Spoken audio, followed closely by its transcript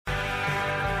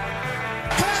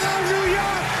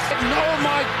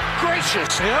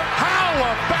gracious. Yep. How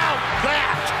about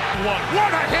that? What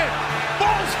a hit.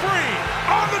 Ball's free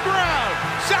on the ground.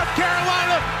 South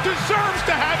Carolina deserves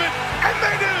to have it, and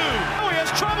they do. Oh, he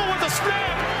has trouble with the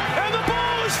snap, and the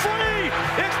ball is free.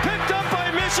 It's picked up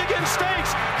by Michigan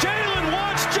State's Jalen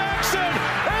Watts Jackson,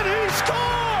 and he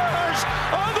scores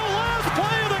on the last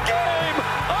play of the game.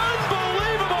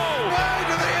 Unbelievable. Way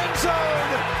to the end zone,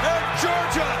 and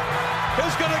Georgia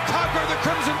is going to conquer the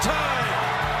Crimson Tide.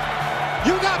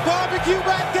 You got barbecue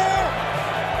back there,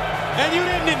 and you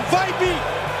didn't invite me.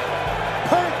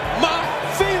 Hurt my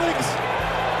feelings.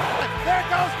 There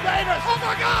goes Davis. Oh,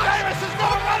 my God. Davis is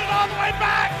going to run it all the way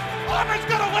back. Auburn's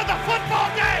going to win the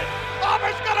football game.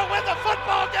 Auburn's going to win the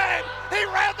football game. He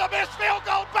ran the missed field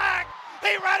goal back.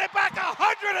 He ran it back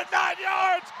 109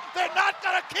 yards. They're not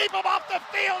going to keep him off the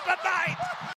field tonight.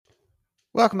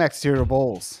 Welcome back to Cereal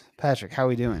Bowls. Patrick, how are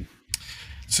we doing?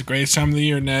 It's the greatest time of the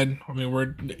year, Ned. I mean,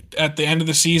 we're at the end of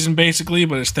the season, basically,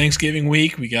 but it's Thanksgiving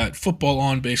week. We got football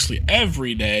on basically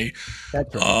every day.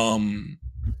 That's right.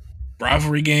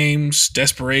 Rivalry games,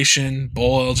 desperation,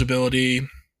 bowl eligibility,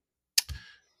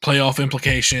 playoff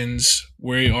implications.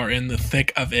 We are in the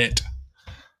thick of it.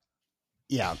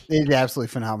 Yeah, it's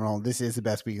absolutely phenomenal. This is the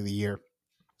best week of the year,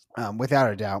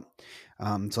 without a doubt.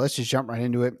 So let's just jump right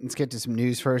into it. Let's get to some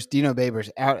news first. Dino Babers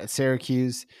out at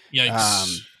Syracuse.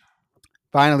 Yikes.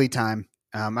 Finally time.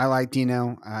 I like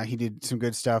Dino. He did some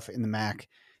good stuff in the MAC.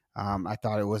 I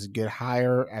thought it was a good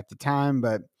hire at the time,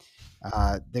 but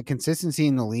the consistency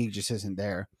in the league just isn't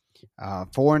there.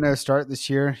 4-0 start this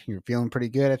year. You're feeling pretty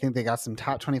good. I think they got some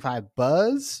top 25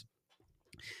 buzz,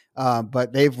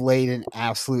 but they've laid an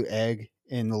absolute egg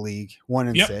in the league.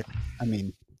 1-6. I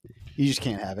mean, you just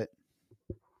can't have it.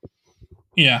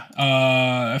 Yeah,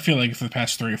 I feel like for the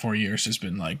past 3 or 4 years, it's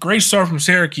been like great start from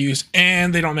Syracuse,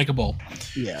 and they don't make a bowl.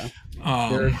 Yeah,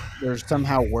 they're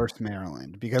somehow worse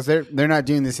Maryland because they're not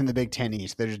doing this in the Big Ten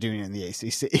East; they're just doing it in the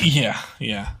ACC.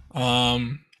 Yeah.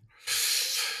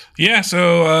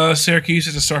 So Syracuse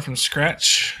is to start from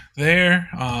scratch there.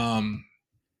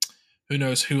 Who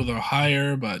knows who they'll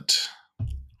hire, but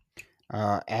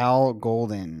Al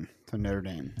Golden from Notre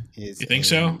Dame is. You think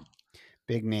so?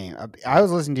 Big name. I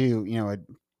was listening to a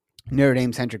Notre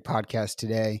Dame centric podcast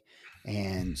today,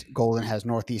 and Golden has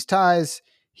Northeast ties.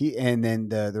 And then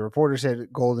the reporter said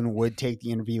Golden would take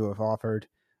the interview if offered.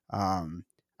 I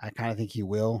kind of think he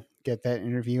will get that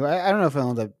interview. I don't know if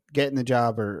he'll end up getting the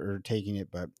job or taking it,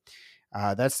 but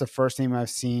that's the first name I've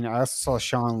seen. I also saw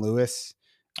Sean Lewis.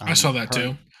 I saw that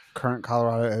too. Current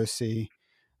Colorado OC.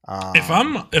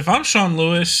 If I'm Sean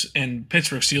Lewis and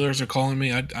Pittsburgh Steelers are calling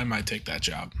me, I might take that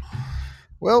job.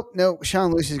 Well, no, Sean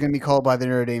Lewis is going to be called by the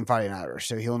Notre Dame Fighting Irish,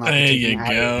 so he'll not be taking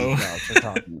go. We're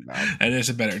talking about. That is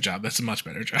a better job. That's a much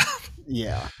better job.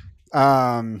 Yeah.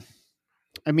 I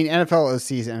mean, NFL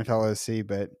OC is NFL OC,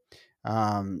 but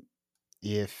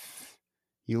if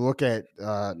you look at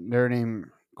Notre Dame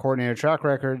coordinator track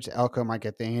records, Elko might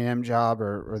get the A&M job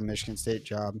or the Michigan State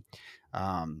job.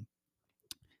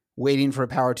 Waiting for a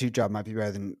Power 2 job might be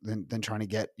better than trying to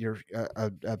get your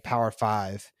a Power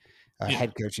 5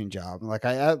 head coaching job. Like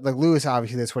Lewis,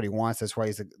 obviously that's what he wants. That's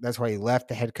why he left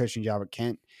the head coaching job at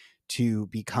Kent to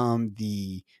become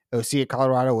the OC at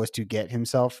Colorado, was to get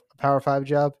himself a Power 5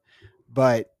 job.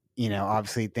 But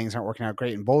obviously things aren't working out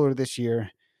great in Boulder this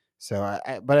year. So,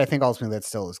 but I think ultimately that's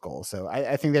still his goal. So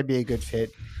I think that'd be a good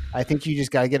fit. I think you just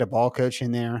got to get a ball coach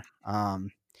in there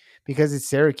because it's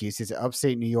Syracuse, it's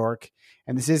upstate New York,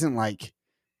 and this isn't like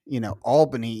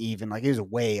Albany even. Like, it was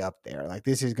way up there. Like,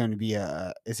 this is going to be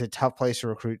it's a tough place to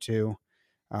recruit to.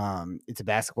 It's a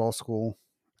basketball school.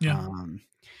 Yeah. And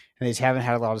they just haven't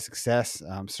had a lot of success.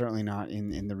 Certainly not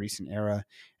in the recent era.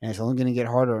 And it's only going to get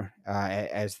harder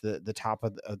as the top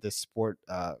of this sport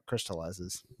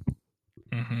crystallizes.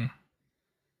 Mm-hmm.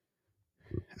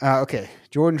 Okay.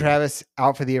 Jordan Travis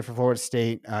out for the year for Florida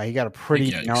State. He got a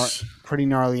pretty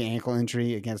gnarly ankle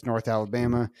injury against North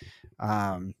Alabama.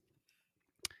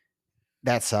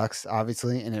 That sucks,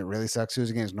 obviously, and it really sucks. It was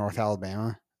against North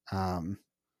Alabama. And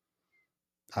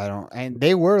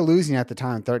they were losing at the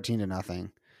time, 13-0.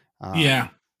 Yeah.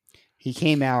 He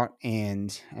came out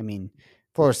and, I mean,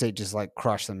 Florida State just like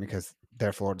crushed them because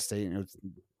they're Florida State and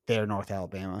they're North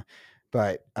Alabama.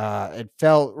 But it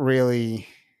really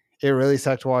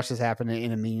sucked to watch this happen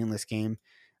in a meaningless game.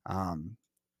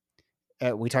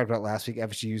 We talked about last week,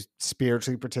 FSU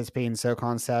spiritually participating in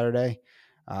SoCon Saturday.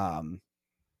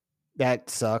 That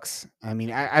sucks. I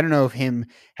mean, I don't know if him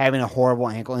having a horrible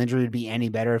ankle injury would be any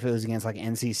better if it was against like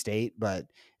NC State, but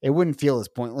it wouldn't feel as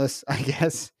pointless, I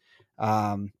guess.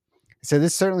 So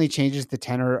this certainly changes the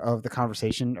tenor of the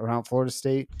conversation around Florida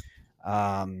State.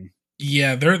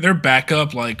 Yeah, they're back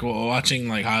up. Like watching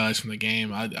like highlights from the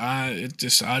game. I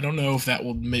don't know if that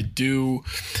will do.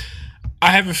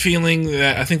 I have a feeling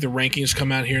that I think the rankings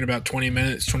come out here in about 20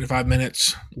 minutes, 25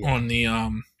 minutes on the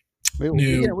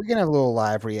new. We can have a little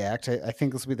live react. I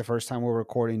think this will be the first time we're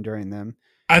recording during them.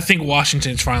 I think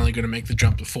Washington's finally going to make the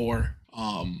jump to 4.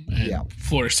 And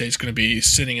Florida State's going to be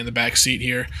sitting in the back seat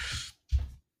here.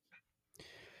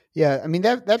 Yeah, I mean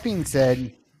that being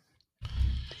said,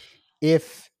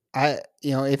 if they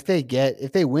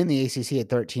win the ACC at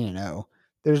 13-0,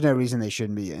 there's no reason they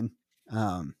shouldn't be in.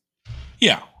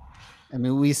 Yeah. I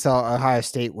mean, we saw Ohio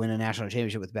State win a national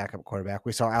championship with backup quarterback.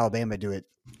 We saw Alabama do it,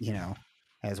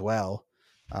 as well.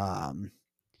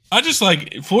 I just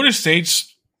like Florida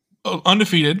State's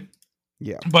undefeated.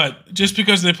 Yeah. But just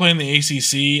because they play in the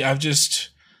ACC,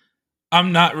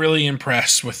 I'm not really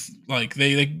impressed with like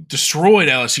they destroyed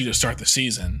LSU to start the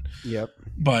season. Yep.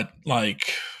 But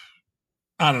like,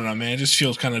 I don't know, man. It just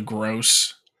feels kind of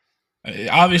gross.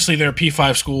 Obviously, they're a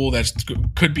P5 school that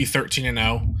could be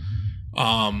 13-0.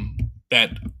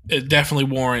 That it definitely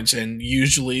warrants, and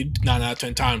usually 9 out of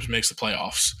 10 times makes the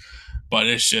playoffs. But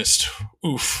it's just,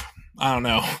 oof. I don't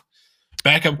know.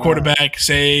 Backup quarterback,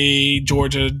 say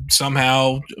Georgia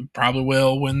somehow probably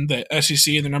will win the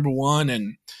SEC and they're number 1,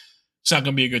 and it's not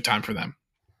going to be a good time for them.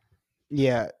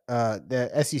 Yeah, the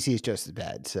SEC is just as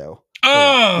bad. So.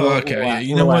 Okay.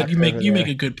 You know what? You make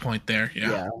a good point there.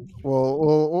 Yeah.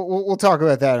 We'll talk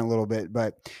about that in a little bit,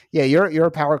 but yeah, you're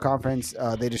a power conference.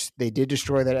 They did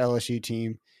destroy that LSU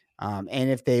team, and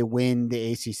if they win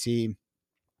the ACC,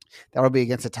 that'll be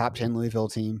against a top 10 Louisville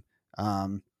team.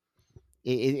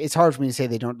 It's hard for me to say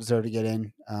they don't deserve to get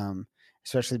in,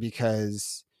 especially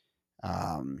because,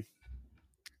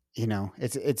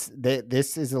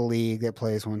 this is a league that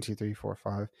plays 1, 2, 3, 4,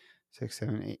 5, 6,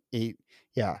 7, 8.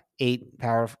 Yeah, 8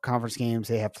 power conference games.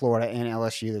 They have Florida and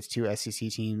LSU. That's 2 SEC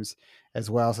teams as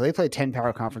well. So they play 10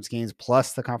 power conference games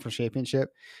plus the conference championship.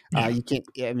 You can't.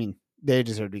 I mean, they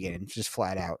deserve to get in, just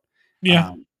flat out.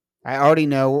 Yeah. I already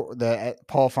know the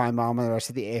Paul Feinbaum and the rest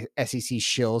of the SEC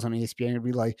shills on ESPN would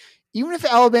be like, even if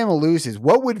Alabama loses,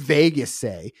 what would Vegas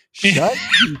say? Shut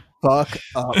the fuck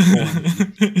up.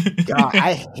 God,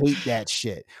 I hate that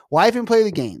shit. Why even play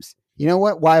the games? You know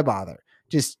what? Why bother?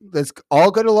 Just let's all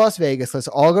go to Las Vegas. Let's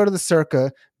all go to the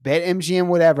Circa, bet MGM,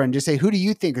 whatever, and just say, who do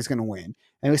you think is going to win?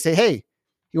 And we say, hey,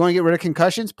 you want to get rid of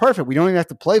concussions? Perfect. We don't even have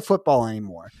to play football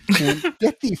anymore. Man,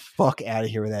 get the fuck out of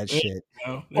here with that shit.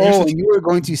 You were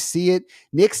going to see it.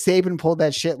 Nick Saban pulled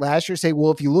that shit last year. Say,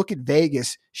 well, if you look at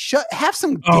Vegas, have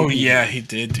some. Oh yeah, he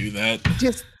did do that.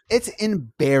 It's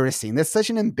embarrassing. That's such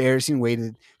an embarrassing way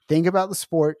to think about the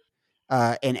sport.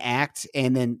 And act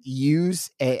and then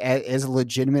use as a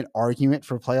legitimate argument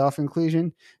for playoff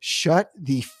inclusion. Shut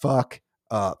the fuck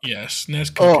up. Yes, that's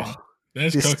cooking. Oh,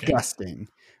 that's disgusting. Cooking.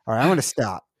 All right, I'm gonna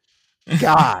stop.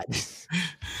 God,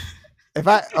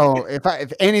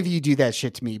 if any of you do that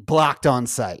shit to me, blocked on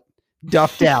site,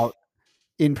 ducked out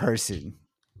in person,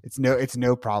 it's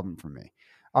no problem for me.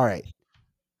 All right,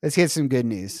 let's get some good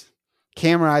news.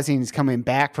 Cam Rising is coming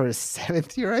back for his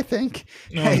 7th year, I think.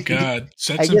 Oh, God.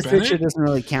 I guess Richard doesn't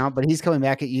really count, but he's coming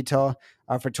back at Utah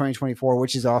for 2024,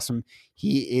 which is awesome.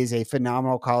 He is a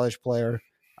phenomenal college player.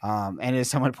 And as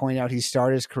someone pointed out, he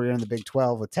started his career in the Big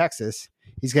 12 with Texas.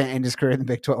 He's going to end his career in the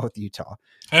Big 12 with Utah.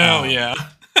 Hell yeah.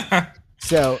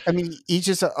 So, I mean, he's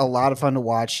just a lot of fun to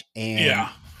watch. And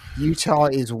Utah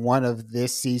is one of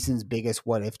this season's biggest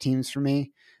what-if teams for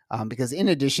me. Because in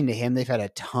addition to him, they've had a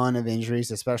ton of injuries,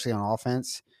 especially on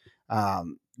offense.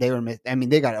 They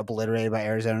got obliterated by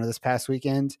Arizona this past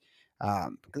weekend.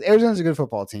 Because Arizona's a good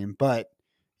football team, but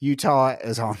Utah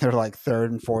is on their like 3rd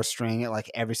and 4th string at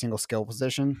like every single skill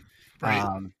position. Right.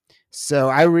 So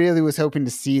I really was hoping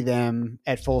to see them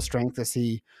at full strength to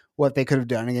see what they could have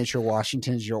done against your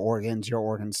Washingtons, your Oregons, your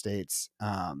Oregon States.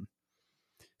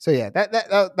 So yeah,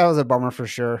 that was a bummer for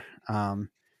sure.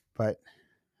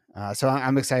 So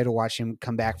I'm excited to watch him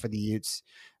come back for the Utes.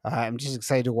 I'm just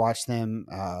excited to watch them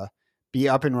be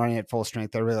up and running at full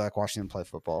strength. I really like watching them play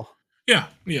football. Yeah.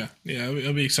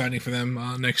 It'll be exciting for them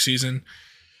next season.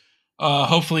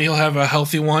 Hopefully he'll have a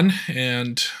healthy one,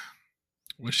 and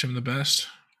wish him the best.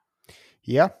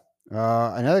 Yeah.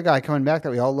 Another guy coming back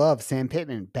that we all love, Sam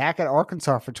Pittman, back at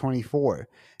Arkansas for 24.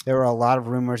 There were a lot of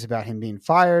rumors about him being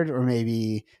fired, or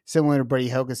maybe similar to Brady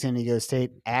Hoke at San Diego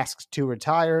State, asked to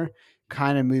retire,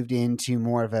 kind of moved into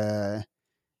more of a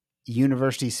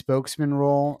university spokesman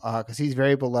role because he's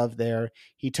very beloved there.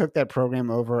 He took that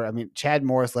program over. I mean, Chad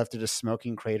Morris left it a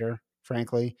smoking crater,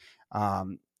 frankly.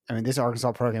 This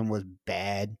Arkansas program was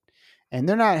bad, and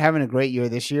they're not having a great year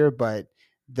this year, but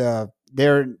the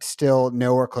they're still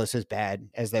nowhere close as bad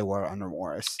as they were under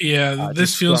Morris. Yeah,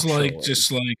 this feels like structurally.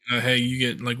 just like, hey, you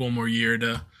get like one more year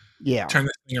to turn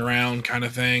this thing around kind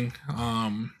of thing.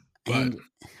 But and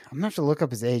I'm gonna have to look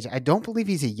up his age. I don't believe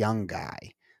he's a young guy.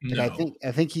 Like no.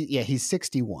 I think he's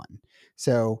 61.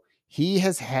 So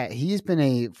he's been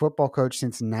a football coach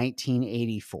since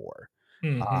 1984.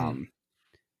 Mm-hmm.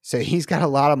 So he's got a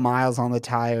lot of miles on the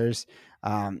tires.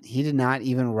 He did not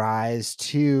even rise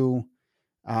to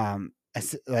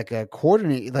like a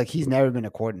coordinator. Like he's never been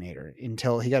a coordinator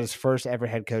until he got his first ever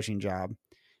head coaching job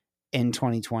in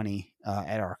 2020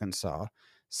 at Arkansas.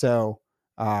 So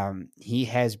he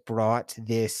has brought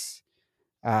this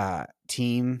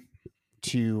team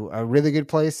to a really good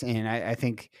place, and I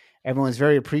think everyone's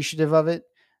very appreciative of it.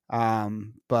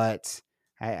 But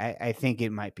I think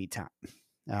it might be time.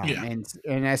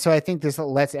 So I think this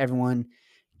lets everyone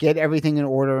get everything in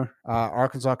order.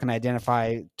 Arkansas can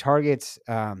identify targets.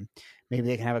 Maybe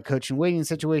they can have a coach and waiting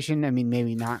situation. I mean,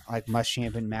 maybe not like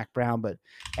Muschamp and Mac Brown, but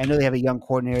I know they have a young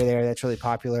coordinator there that's really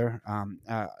popular.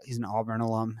 He's an Auburn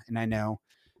alum, and I know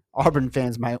Auburn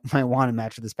fans might want him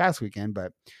after this past weekend,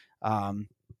 but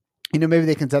maybe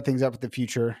they can set things up for the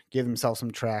future, give themselves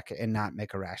some track, and not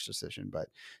make a rash decision. But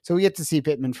so we get to see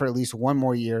Pittman for at least one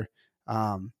more year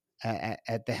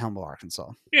at the helm of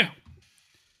Arkansas. Yeah.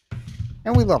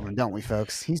 And we love him, don't we,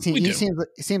 folks? He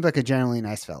seems like a generally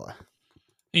nice fella.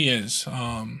 He is.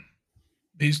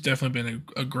 He's definitely been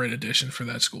a great addition for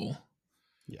that school.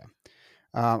 Yeah.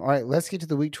 All right, let's get to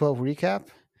the Week 12 recap.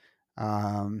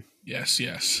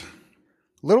 Yes.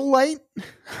 Little light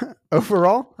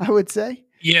overall, I would say.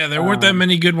 Yeah, there weren't that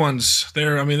many good ones.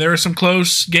 There were some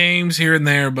close games here and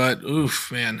there, but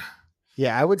oof, man.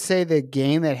 Yeah, I would say the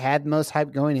game that had the most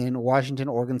hype going in, Washington,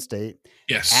 Oregon State,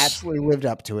 absolutely lived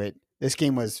up to it. This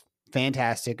game was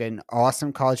fantastic, an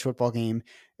awesome college football game.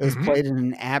 It was played in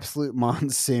an absolute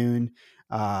monsoon.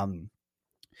 The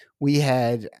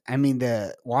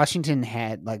Washington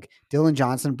had like Dylan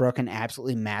Johnson broke an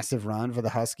absolutely massive run for the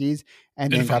Huskies,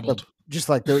 and then got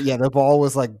the ball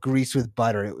was like greased with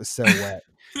butter. It was so wet.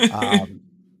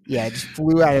 It just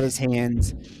flew out of his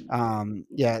hands.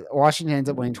 Washington ends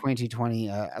up winning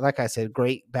 22-20. Like I said,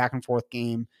 great back and forth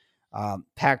game.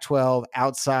 Pac-12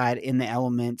 outside in the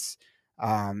elements.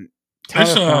 And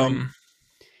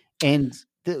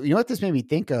you know what this made me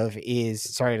think of is,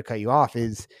 sorry to cut you off,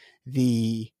 is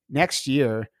the next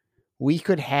year we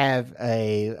could have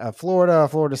a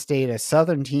Florida State, a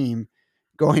Southern team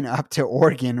going up to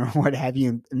Oregon or what have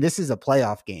you. And this is a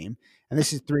playoff game, and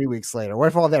this is 3 weeks later. What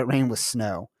if all that rain was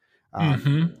snow?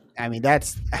 I mean,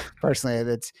 that's personally,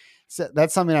 that's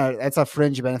something that's a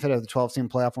fringe benefit of the 12-team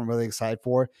playoff. I'm really excited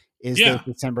for is those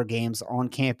December games on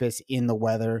campus in the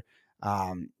weather.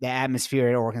 The atmosphere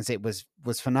at Oregon State was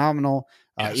phenomenal.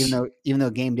 Even though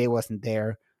game day wasn't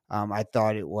there, I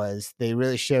thought they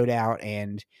really showed out,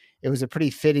 and it was a pretty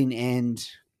fitting end.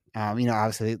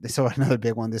 Obviously they saw another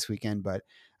big one this weekend, but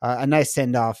a nice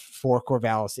send off for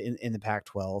Corvallis in the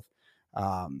Pac-12.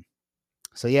 I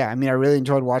really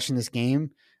enjoyed watching this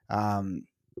game. I'm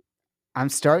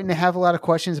starting to have a lot of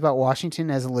questions about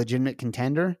Washington as a legitimate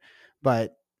contender,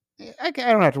 but I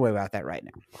don't have to worry about that right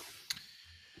now.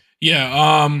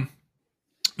 Yeah,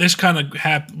 this kind of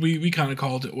happened. We kind of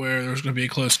called it where there was going to be a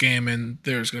close game and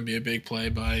there's going to be a big play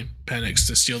by Penix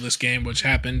to steal this game, which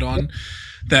happened on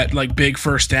that like big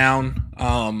first down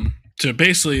to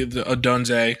basically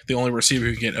Odunze, the only receiver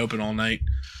who can get open all night.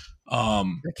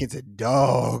 That kid's a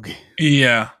dog.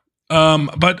 Yeah,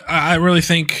 but I really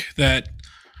think that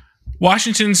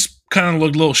Washington's kind of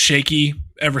looked a little shaky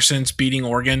ever since beating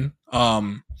Oregon.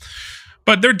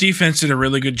 But their defense did a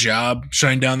really good job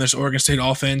shutting down this Oregon State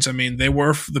offense. I mean,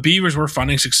 the Beavers were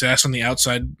finding success on the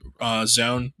outside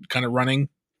zone, kind of running,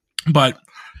 but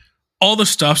all the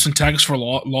stuffs and tackles for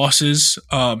losses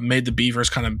made the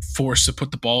Beavers kind of forced to put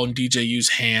the ball in DJU's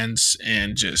hands,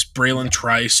 and just Braylon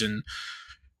Trice and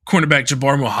cornerback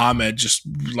Jabbar Muhammad just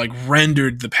like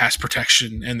rendered the pass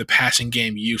protection and the passing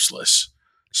game useless.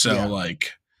 So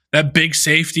like that big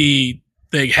safety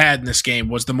they had in this game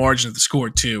was the margin of the score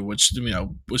too, which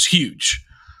was huge.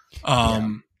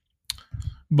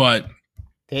 But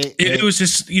it was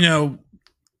just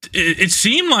it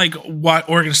seemed like what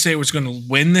Oregon State was going to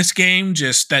win this game.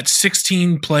 Just that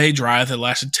 16-play drive that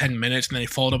lasted 10 minutes, and then they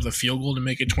followed up with a field goal to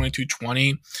make it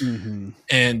 22-20.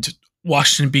 And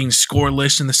Washington being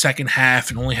scoreless in the second half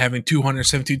and only having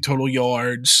 272 total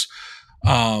yards.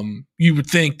 You would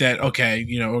think that, okay,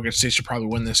 Oregon State should probably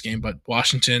win this game, but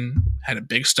Washington had a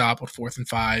big stop with 4th and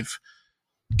 5.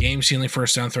 Game-sealing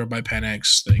first down throw by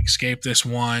Penix. They escaped this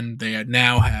one. They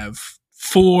now have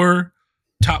 4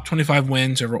 top 25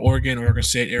 wins over Oregon, Oregon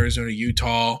State, Arizona,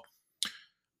 Utah.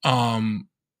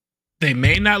 They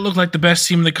may not look like the best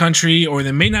team in the country, or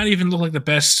they may not even look like the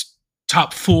best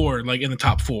top four, like in the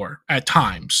top four at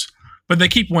times. But they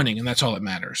keep winning, and that's all that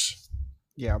matters.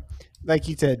 Yeah. Like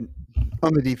you said,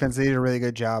 on the defense, they did a really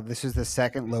good job. This is the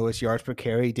second lowest yards per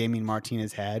carry Damian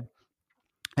Martinez had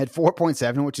at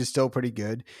 4.7, which is still pretty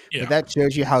good. Yeah. But that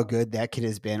shows you how good that kid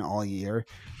has been all year.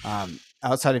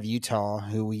 Outside of Utah,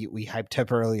 who we hyped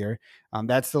up earlier,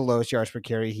 that's the lowest yards per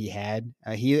carry he had.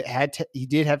 He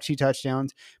did have 2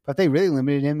 touchdowns, but they really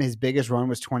limited him. His biggest run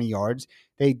was 20 yards.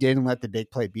 They didn't let the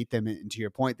big play beat them. And to your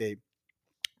point,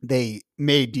 they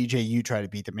made DJU try to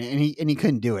beat them, and he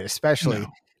couldn't do it. Especially, no.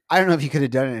 I don't know if he could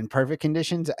have done it in perfect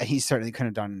conditions. He certainly couldn't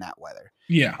have done it in that weather.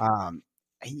 Yeah.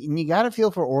 And you got to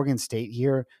feel for Oregon State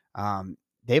here.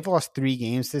 They've lost 3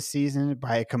 games this season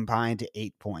by a combined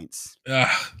 8 points.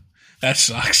 That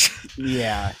sucks.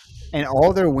 Yeah. And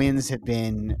all their wins have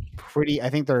been pretty.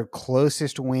 I think their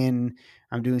closest win,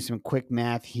 I'm doing some quick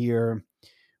math here,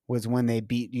 was when they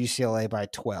beat UCLA by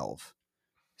 12.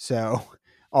 So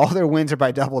all their wins are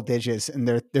by double digits, and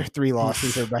their 3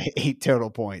 losses are by 8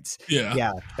 total points.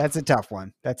 Yeah, that's a tough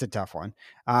one.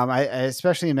 I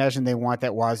especially imagine they want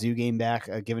that Wazoo game back,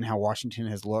 given how Washington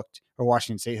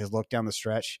State has looked down the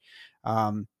stretch.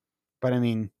 But I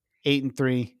mean,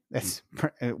 8-3.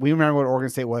 We remember what Oregon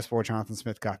State was before Jonathan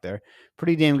Smith got there.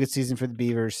 Pretty damn good season for the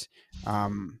Beavers.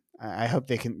 I hope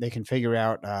they can figure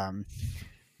out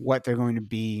what they're going to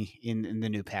be in the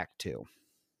new Pac-2.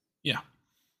 Yeah.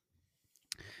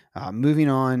 Moving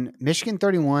on, Michigan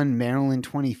 31, Maryland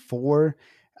 24.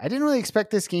 I didn't really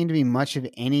expect this game to be much of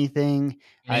anything.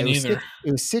 Me neither.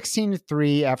 It was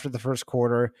 16-3 after the first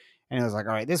quarter, and it was like,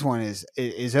 all right, this one is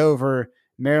over.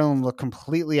 Maryland looked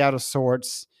completely out of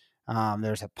sorts.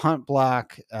 There's a punt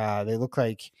block. They look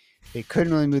like they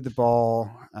couldn't really move the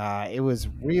ball. It was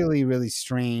really, really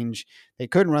strange. They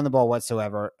couldn't run the ball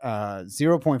whatsoever.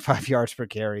 0.5 yards per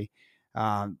carry.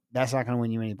 That's not going to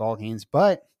win you any ball games,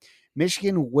 but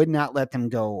Michigan would not let them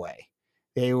go away.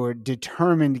 They were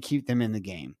determined to keep them in the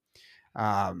game.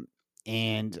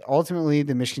 And ultimately,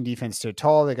 the Michigan defense stood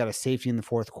tall. They got a safety in the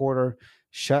fourth quarter,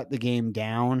 shut the game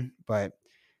down. But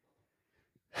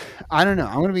I don't know.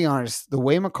 I'm going to be honest. The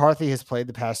way McCarthy has played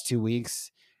the past 2 weeks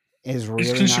is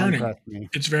really concerning. Not impressed me.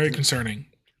 It's very concerning.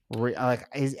 I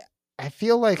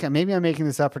feel like maybe I'm making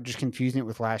this up or just confusing it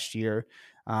with last year.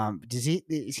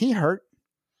 Is he hurt?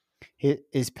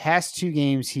 His past 2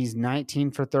 games, he's 19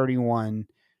 for 31,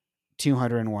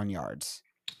 201 yards.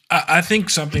 I think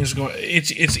something's going.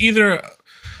 It's either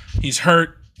he's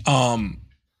hurt.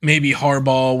 Maybe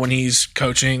Harbaugh, when he's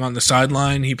coaching on the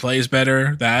sideline, he plays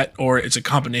better. That, or it's a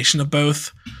combination of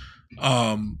both.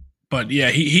 But yeah,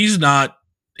 he's not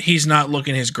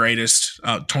looking his greatest.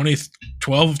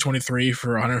 12 of 23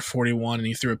 for 141, and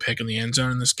he threw a pick in the end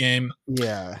zone in this game.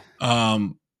 Yeah.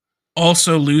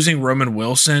 Also losing Roman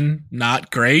Wilson,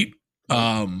 not great.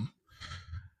 It's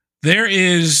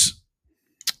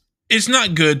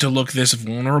not good to look this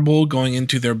vulnerable going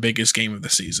into their biggest game of the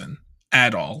season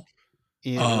at all.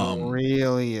 It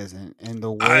really isn't. And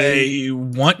the way I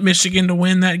want Michigan to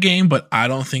win that game, but I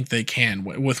don't think they can.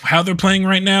 With how they're playing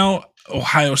right now,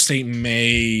 Ohio State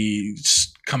may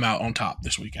come out on top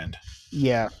this weekend.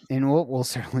 Yeah, and we'll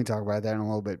certainly talk about that in a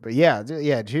little bit. But yeah,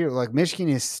 like Michigan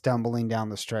is stumbling down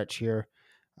the stretch here.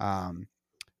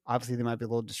 Obviously, they might be a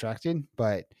little distracted,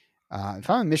 but if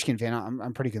I'm a Michigan fan,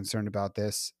 I'm pretty concerned about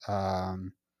this.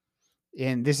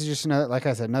 And this is just another, like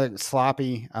I said, another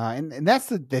sloppy. And that's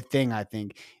the thing, I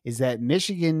think, is that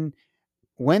Michigan,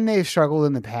 when they've struggled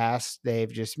in the past, they've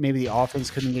just maybe the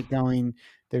offense couldn't get going.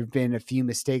 There have been a few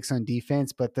mistakes on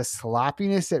defense, but the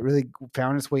sloppiness that really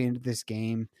found its way into this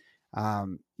game.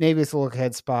 Maybe it's a little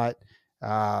head spot.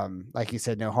 Like you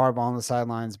said, no Harbaugh on the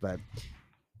sidelines, but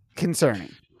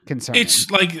concerning.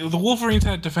 It's like the Wolverines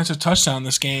had a defensive touchdown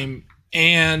this game,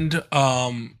 and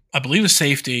I believe a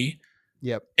safety.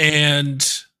 Yep. And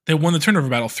they won the turnover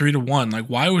battle 3-1. Like,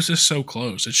 why was this so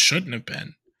close? It shouldn't have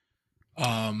been.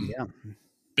 Yeah.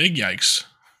 Big yikes.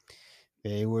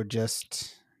 They were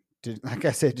just, like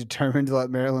I said, determined to let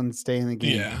Maryland stay in the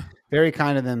game. Yeah. Very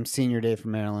kind of them, senior day for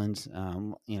Maryland.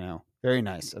 Very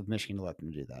nice of Michigan to let them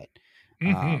do that.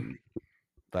 Mm-hmm.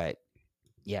 But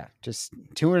yeah, just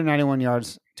 291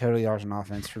 yards, total yards on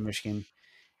offense for Michigan.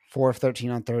 4 of 13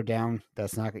 on third down.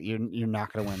 That's not you're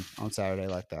not going to win on Saturday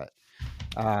like that.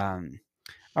 All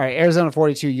right, Arizona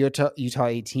 42, Utah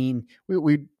 18.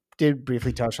 We did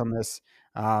briefly touch on this.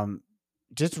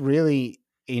 Just really,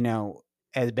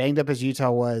 as banged up as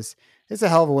Utah was, it's a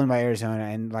hell of a win by Arizona,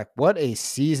 and like what a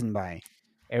season by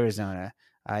Arizona.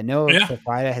 Noah Yeah.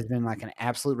 Fafita has been like an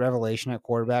absolute revelation at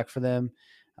quarterback for them.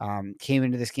 Came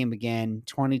into this game again,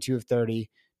 22 of 30,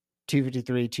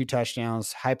 253, 2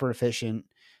 touchdowns, hyper efficient,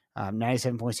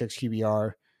 97.6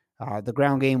 QBR. The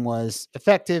ground game was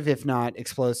effective, if not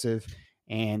explosive,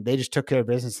 and they just took care of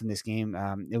business in this game.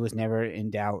 It was never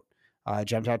in doubt.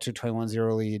 Jumped out to a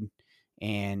 21-0 lead,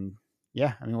 and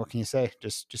yeah, I mean, what can you say?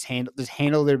 Just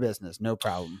handle their business, no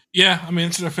problem. Yeah, I mean,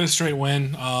 it's their 5th straight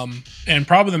win, and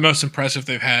probably the most impressive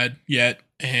they've had yet.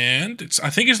 And I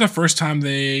think it's the first time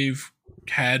they've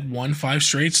had won 5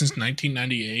 straight since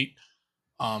 1998.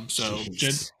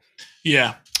 Jeez.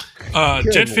 Yeah,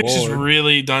 Jetfish has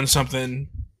really done something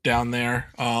down there.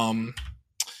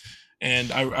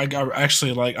 And I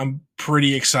actually I'm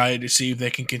pretty excited to see if they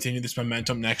can continue this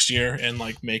momentum next year and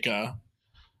like make a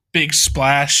big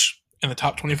splash in the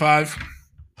top 25.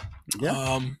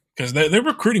 Yeah. Because they're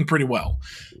recruiting pretty well,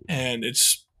 and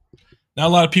it's not a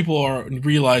lot of people are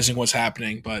realizing what's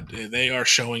happening, but they are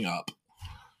showing up.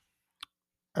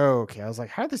 Oh, okay. I was like,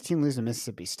 how did this team lose to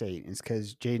Mississippi State? It's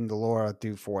because Jaden Delora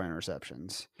threw 4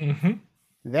 interceptions. Mm-hmm.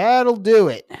 That'll do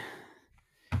it.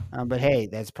 But hey,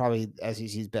 that's probably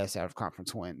SEC's best out of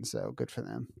conference win, so good for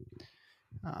them.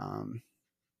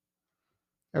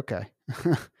 Okay.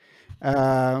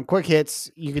 Quick hits.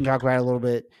 You can talk about it a little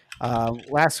bit.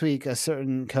 Last week, a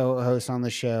certain co-host on the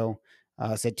show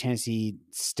said Tennessee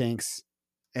stinks,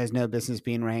 has no business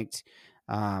being ranked,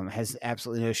 has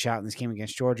absolutely no shot in this game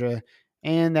against Georgia.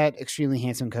 And that extremely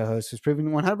handsome co-host was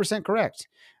proven 100% correct.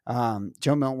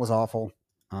 Joe Milton was awful.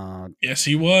 Yes,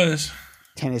 he was.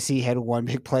 Tennessee had one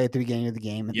big play at the beginning of the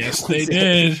game. And yes, they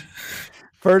did.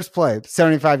 First play,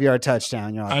 75-yard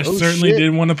touchdown. You're like, I certainly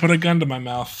did want to put a gun to my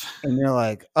mouth. And you're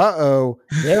like, uh-oh,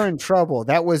 they're in trouble.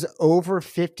 That was over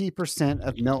 50%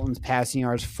 of Milton's passing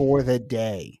yards for the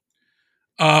day.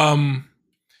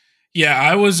 Yeah,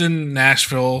 I was in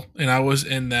Nashville, and I was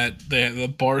in that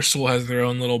the Barstool has their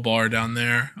own little bar down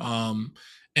there.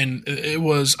 And I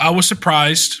was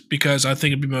surprised because I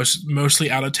think it'd be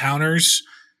mostly out of towners.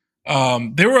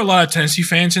 There were a lot of Tennessee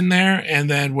fans in there, and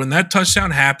then when that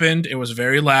touchdown happened, it was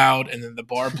very loud, and then the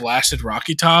bar blasted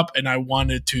Rocky Top, and I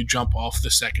wanted to jump off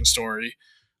the second story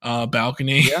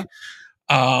balcony. Yeah.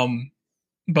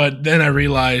 But then I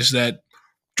realized that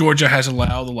Georgia has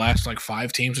allowed the last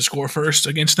 5 teams to score first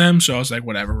against them, so I was like,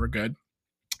 whatever, we're good.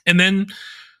 And then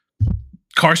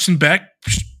Carson Beck,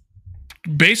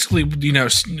 basically,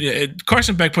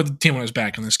 Carson Beck put the team on his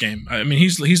back in this game. I mean,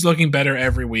 he's looking better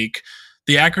every week.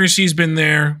 The accuracy's been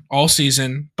there all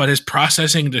season, but his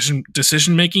processing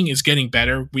decision making is getting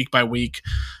better week by week.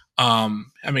 I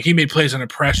mean, he made plays under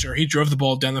pressure. He drove the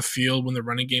ball down the field when the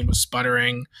running game was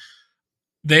sputtering.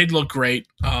 They'd look great.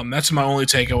 That's my only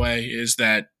takeaway is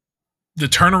that the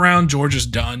turnaround Georgia's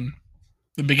done.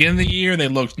 The beginning of the year, they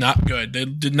looked not good. They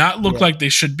did not look like they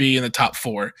should be in the top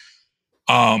 4.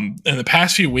 In the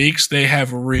past few weeks, they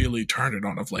have really turned it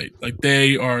on of late.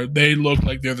 They look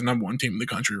like they're the number 1 team in the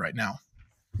country right now.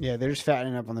 Yeah, they're just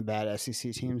fattening up on the bad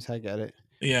SEC teams. I get it.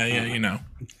 Yeah,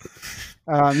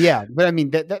 Yeah, but I mean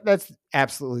that's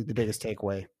absolutely the biggest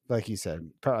takeaway. Like you said,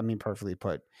 I mean, perfectly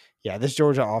put. Yeah, this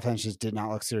Georgia offense just did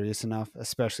not look serious enough,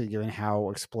 especially given how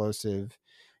explosive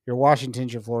your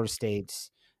Washingtons, your Florida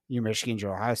States, your Michigans,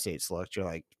 your Ohio States looked. You're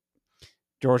like,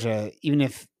 Georgia, even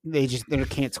if they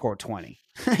can't score 20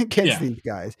 against these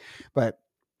guys. But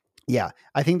yeah,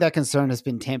 I think that concern has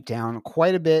been tamped down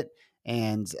quite a bit.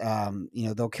 And,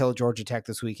 they'll kill Georgia Tech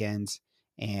this weekend.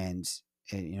 And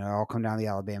I'll come down to the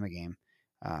Alabama game.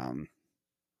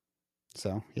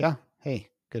 So, yeah, hey,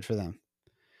 good for them.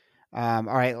 All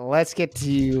right, let's get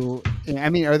to I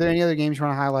mean, are there any other games you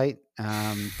want to highlight?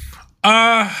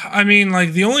 I mean,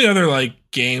 the only other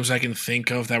games I can think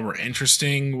of that were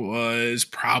interesting was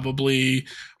probably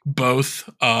both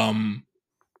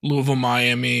Louisville,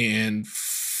 Miami, and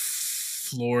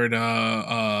Florida,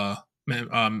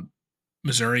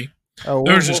 Missouri. Oh,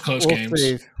 those are just close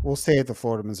games. We'll save the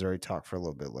Florida Missouri talk for a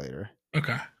little bit later.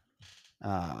 Okay.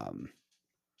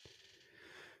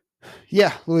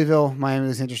 Yeah, Louisville, Miami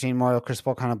was interesting. Mario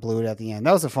Cristobal kind of blew it at the end.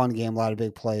 That was a fun game, a lot of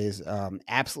big plays.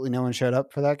 Absolutely no one showed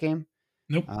up for that game.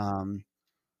 Nope.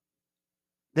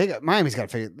 Miami's got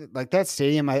to figure that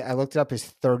stadium. I looked it up is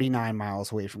 39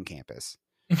 miles away from campus.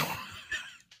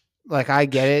 I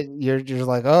get it. You're just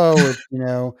like, oh, it's,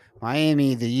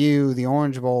 Miami, the U, the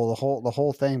Orange Bowl, the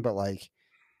whole thing. But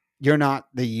you're not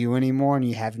the U anymore, and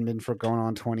you haven't been for going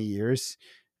on 20 years.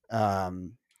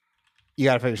 You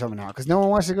got to figure something out because no one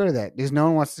wants to go to that. Because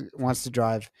no one wants to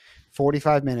drive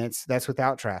 45 minutes. That's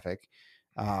without traffic.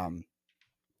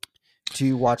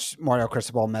 To watch Mario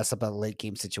Cristobal mess up a late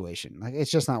game situation.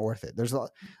 It's just not worth it. There's a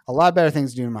lot better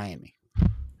things to do in Miami.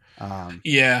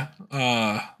 Yeah,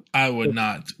 I would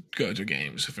not go to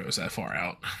games if it was that far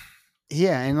out.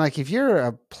 Yeah, and like if you're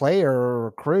a player or a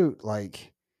recruit,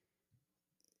 like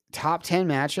top 10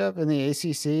 matchup in the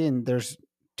ACC, and there's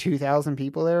 2,000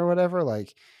 people there or whatever,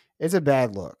 like it's a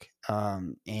bad look.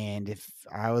 And if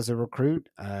I was a recruit,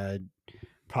 I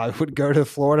probably would go to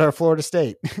Florida or Florida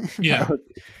State. Yeah.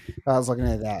 I was looking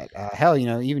at that. Hell,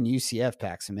 even UCF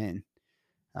packs them in.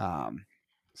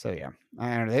 So yeah,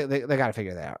 I don't know. They got to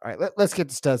figure that out. All right, let's get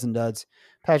to studs and duds.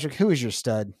 Patrick, who is your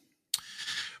stud?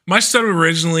 My stud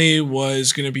originally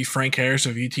was going to be Frank Harris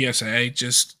of UTSA.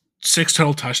 Just 6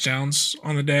 total touchdowns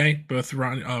on the day, both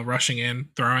rushing and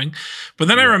throwing. But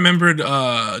then I remembered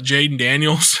Jaden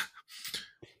Daniels.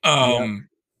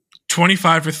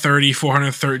 25 for 30,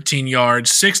 413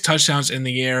 yards, 6 touchdowns in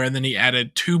the air, and then he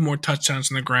added 2 more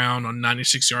touchdowns on the ground on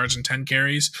 96 yards and 10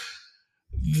 carries.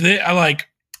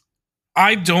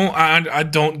 I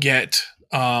don't get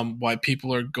why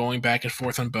people are going back and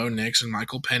forth on Bo Nix and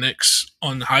Michael Penix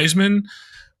on Heisman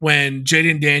when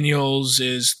Jaden Daniels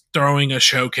is throwing a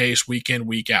showcase week in,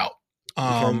 week out.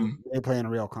 They play in a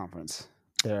real conference.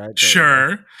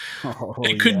 Sure.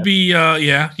 It could be,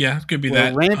 it could be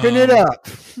that. Ramping it up.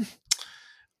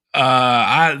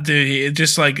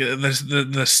 Just like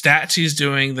the stats he's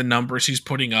doing, the numbers he's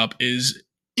putting up is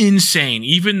insane.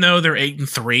 Even though they're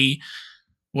 8-3,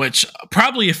 which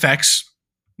probably affects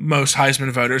most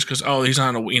Heisman voters because he's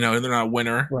not they're not a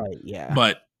winner, right? Yeah,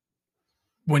 but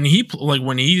when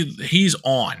he's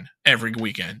on every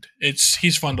weekend,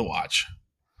 he's fun to watch.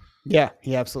 Yeah,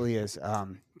 he absolutely is.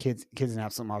 Kid's an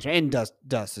absolute monster, and does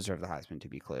deserve the Heisman, to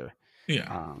be clear.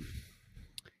 Yeah.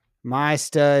 My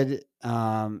stud,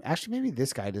 actually, maybe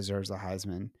this guy deserves the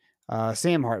Heisman.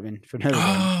 Sam Hartman for Notre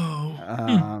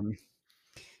Dame.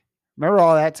 Remember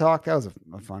all that talk? That was a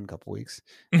fun couple weeks.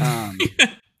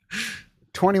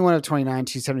 21 of 29,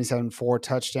 277, 4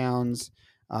 touchdowns.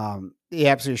 He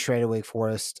absolutely shredded Wake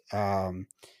Forest.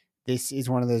 This is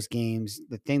one of those games.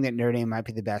 The thing that Notre Dame might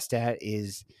be the best at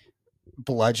is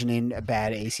bludgeoning a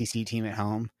bad ACC team at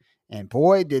home. And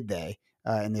boy, did they.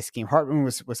 In this game, Hartman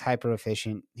was hyper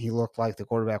efficient. He looked like the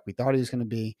quarterback we thought he was going to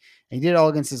be, and he did it all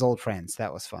against his old friends.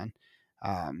 That was fun.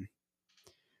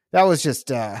 That was just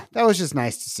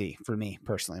nice to see for me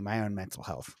personally. My own mental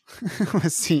health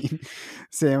was seeing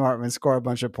Sam Hartman score a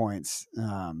bunch of points.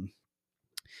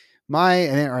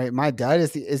 My dud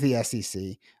is the SEC.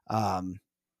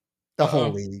 The whole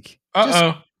league.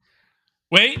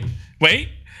 Wait.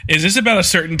 Is this about a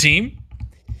certain team?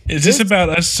 Is this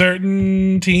about a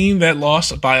certain team that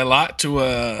lost by a lot to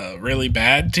a really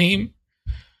bad team?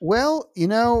 Well,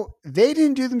 they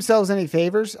didn't do themselves any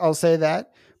favors. I'll say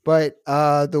that. But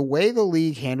the way the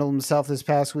league handled himself this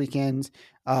past weekend,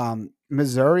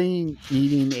 Missouri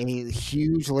needing a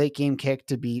huge late game kick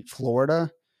to beat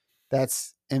Florida,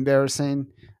 that's embarrassing.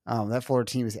 That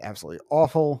Florida team is absolutely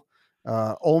awful.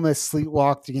 Ole Miss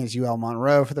sleepwalked against UL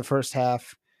Monroe for the first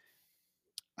half.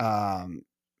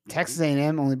 Texas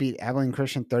A&M only beat Abilene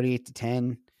Christian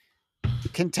 38-10.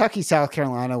 Kentucky, South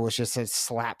Carolina was just a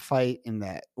slap fight in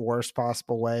the worst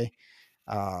possible way.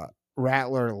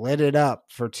 Rattler lit it up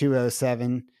for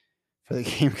 207 for the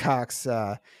Gamecocks,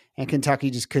 and Kentucky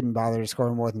just couldn't bother to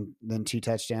score more than 2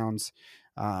 touchdowns.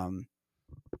 Good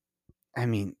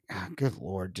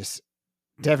Lord, just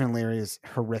Devin Leary is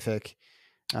horrific.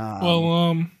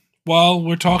 While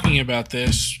we're talking about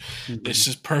this, this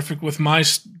is perfect with my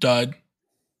stud,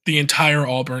 the entire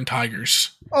Auburn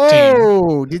Tigers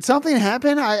team. Did something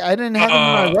happen? I didn't have it in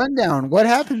my rundown. What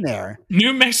happened there?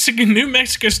 New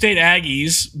Mexico State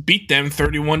Aggies beat them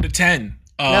 31-10.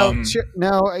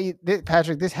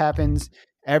 Patrick, this happens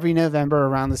every November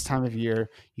around this time of year.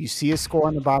 You see a score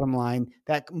on the bottom line.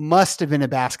 That must have been a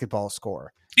basketball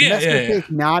score. Yeah.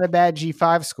 Not a bad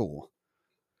G5 school.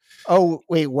 Oh,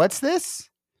 wait, what's this?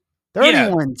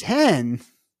 31-10.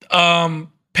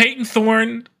 Peyton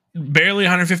Thorne, barely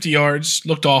 150 yards,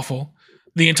 looked awful.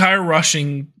 The entire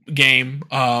rushing game,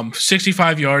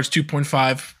 65 yards,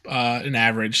 2.5 in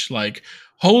average. Like,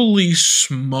 holy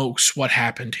smokes, what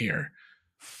happened here?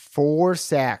 4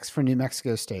 sacks for New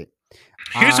Mexico State.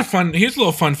 Here's a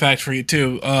little fun fact for you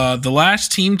too. The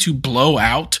last team to blow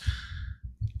out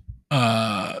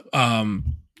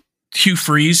Hugh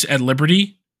Freeze at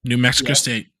Liberty, New Mexico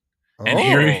State. And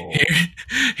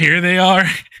here they are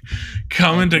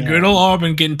coming to good old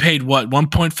Auburn, getting paid what,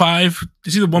 1.5?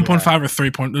 It's either 1.5 or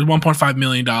 1.5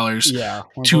 million dollars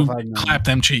to clap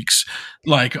them cheeks.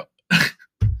 Like,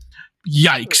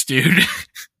 yikes, dude.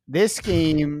 This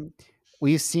game,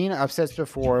 we've seen upsets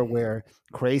before where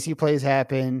crazy plays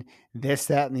happen, this,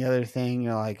 that, and the other thing.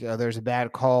 You're like, there's a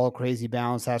bad call, crazy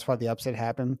bounce. That's why the upset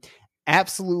happened.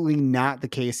 Absolutely not the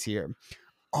case here.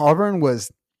 Auburn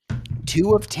was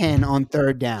 2 of 10 on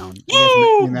third down against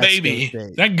Woo, New Mexico baby.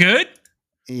 State. That good?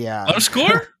 Yeah. Low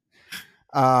score?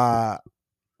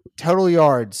 Total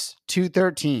yards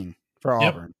 213 for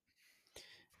Yep. Auburn.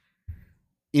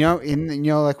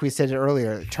 Like we said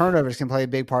earlier, turnovers can play a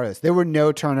big part of this. There were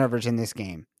no turnovers in this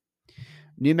game.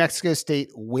 New Mexico State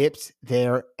whipped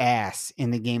their ass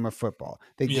in the game of football.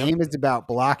 The game is about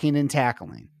blocking and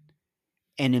tackling,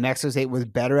 and New Mexico State was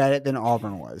better at it than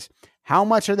Auburn was. How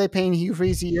much are they paying Hugh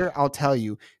Freeze a year? I'll tell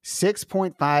you,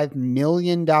 $6.5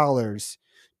 million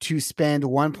to spend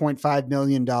 $1.5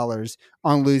 million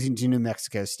on losing to New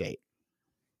Mexico State.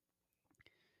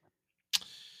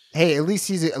 Hey, at least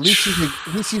he's a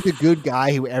good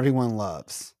guy who everyone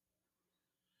loves.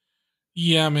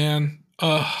 Yeah, man.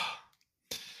 I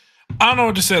don't know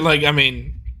what to say. Like, I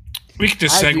mean, we could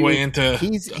just segue into.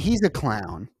 He's a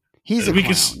clown. He's a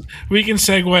clown. We can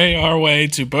segue our way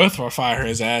to both of our fire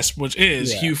his ass, which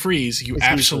is Hugh Freeze, you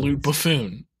absolute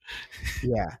buffoon.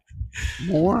 Yeah,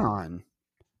 moron.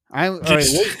 All right,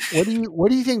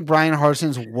 what do you think Brian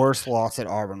Harsin's worst loss at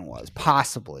Auburn was?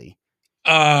 Possibly.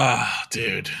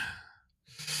 Dude.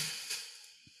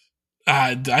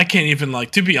 I can't even,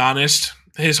 to be honest,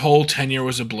 his whole tenure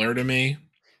was a blur to me.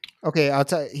 Okay, I'll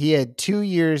tell you, he had 2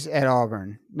 years at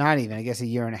Auburn. Not even, I guess a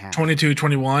year and a half. 22,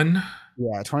 21.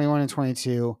 Yeah, 21 and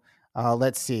 22.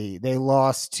 Let's see. They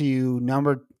lost to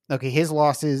his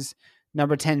losses,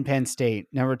 number 10 Penn State,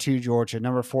 number 2 Georgia,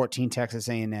 number 14 Texas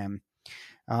A&M.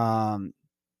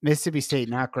 Mississippi State,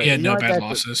 not great. He had no bad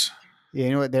losses. Yeah,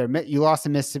 you know what? You lost to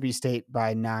Mississippi State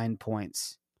by 9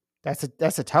 points. That's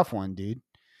a tough one, dude.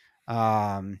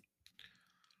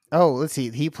 Let's see.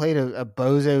 He played a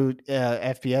bozo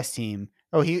FBS team.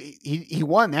 Oh, he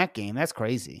won that game. That's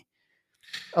crazy.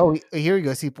 Oh, here he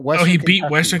goes. He beat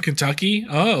Western Kentucky.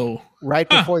 Oh, right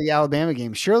before the Alabama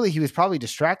game. Surely he was probably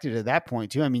distracted at that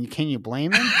point too. I mean, can you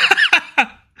blame him?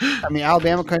 I mean,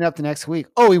 Alabama coming up the next week.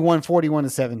 Oh, he won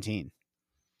 41-17.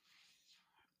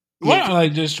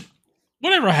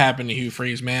 Whatever happened to Hugh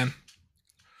Freeze, man?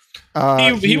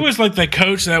 He was like the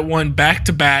coach that won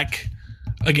back-to-back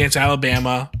against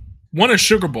Alabama, won a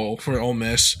Sugar Bowl for Ole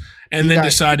Miss, and then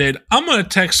decided, I'm going to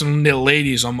text some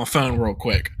ladies on my phone real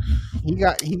quick. He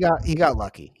got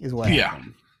lucky, is what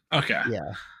happened. Okay.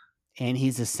 Yeah. And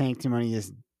he's a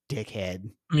sanctimonious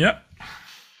dickhead. Yep.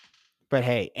 But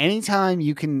hey, anytime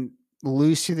you can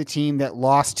lose to the team that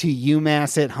lost to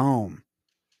UMass at home,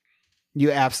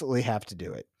 you absolutely have to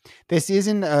do it. This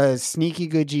isn't a sneaky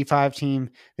good G5 team.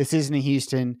 This isn't a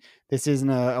Houston. This isn't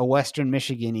a Western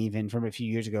Michigan even from a few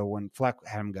years ago when Fleck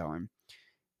had him going.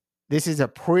 This is a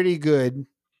pretty good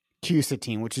CUSA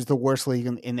team, which is the worst league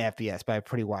in the FBS by a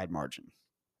pretty wide margin.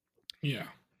 Yeah.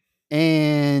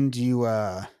 And you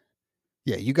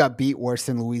got beat worse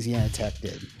than Louisiana Tech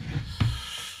did.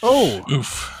 Oh.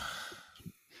 Oof.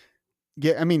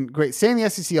 Yeah, I mean, great. Say in the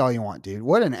SEC all you want, dude.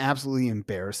 What an absolutely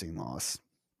embarrassing loss.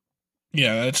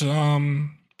 Yeah, that's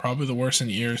probably the worst in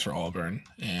years for Auburn.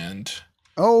 And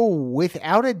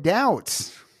without a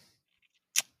doubt.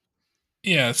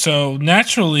 Yeah, so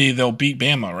naturally they'll beat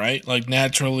Bama, right? Like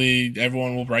naturally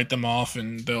everyone will write them off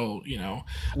and they'll,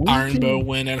 Iron Bowl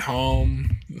win at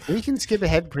home. We can skip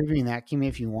ahead previewing that game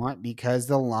if you want because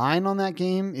the line on that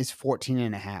game is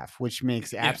 14.5, which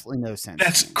makes absolutely no sense.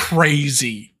 That's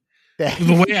crazy.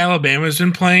 The way Alabama's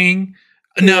been playing.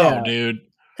 No, dude.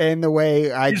 And the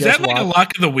way I Is that like a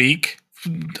lock of the week?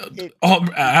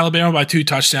 Alabama by 2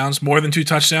 touchdowns, more than 2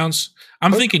 touchdowns?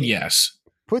 I'm thinking yes.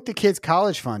 Put the kids'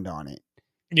 college fund on it.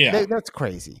 Yeah. That's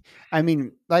crazy. I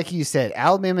mean, like you said,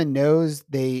 Alabama knows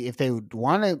if they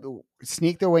want to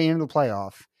sneak their way into the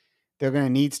playoff, they're going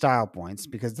to need style points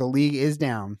because the league is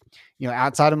down.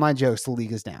 Outside of my jokes, the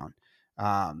league is down.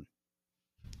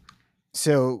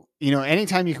 So,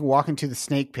 anytime you can walk into the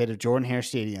snake pit of Jordan Hare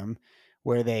Stadium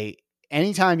where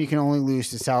anytime you can only lose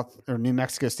to South or New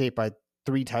Mexico State by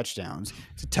 3 touchdowns,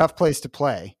 it's a tough place to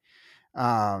play. What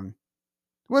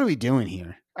are we doing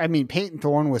here? I mean, Peyton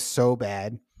Thorne was so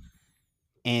bad,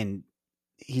 and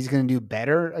he's going to do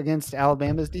better against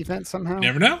Alabama's defense somehow.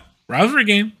 Never know. Rivalry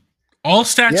game. All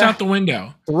stats out the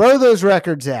window. Throw those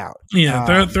records out.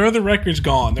 Yeah, throw the records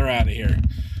gone. They're out of here.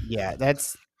 Yeah, that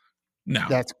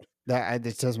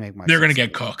does make much sense. They're going to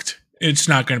get cooked. It's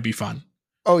not going to be fun.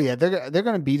 Oh, yeah, they're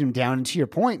going to beat him down. And to your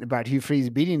point about Hugh Freeze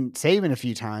beating Saban a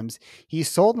few times, he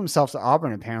sold himself to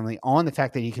Auburn apparently on the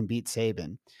fact that he can beat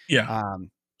Saban. Yeah.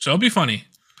 So it'll be funny.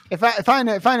 If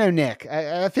I know Nick,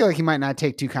 I feel like he might not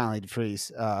take too kindly to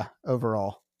Freeze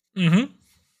overall. Mm-hmm.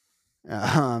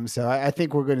 So I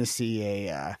think we're going to see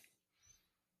a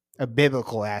a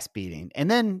biblical ass beating. And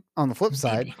then on the flip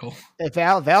side, Biblical. if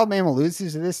Alabama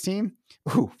loses to this team,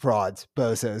 frauds,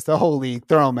 bozos, the whole league,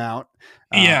 throw them out.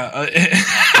 Yeah.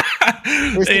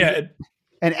 Yeah.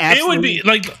 And it would be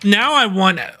like, now I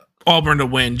want Auburn to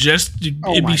win.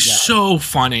 It'd be so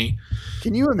funny.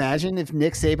 Can you imagine if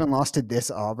Nick Saban lost to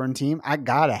this Auburn team? I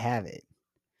gotta have it.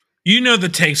 You know the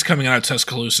takes coming out of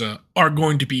Tuscaloosa are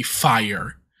going to be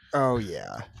fire. Oh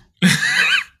yeah.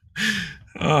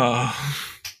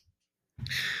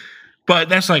 But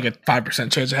that's like a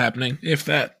 5% chance of happening, if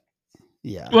that.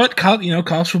 Yeah. But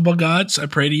college football gods, I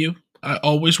pray to you. I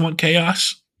always want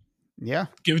chaos. Yeah.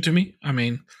 Give it to me. I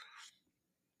mean,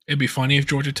 it'd be funny if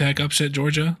Georgia Tech upset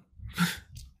Georgia.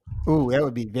 Ooh, that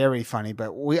would be very funny.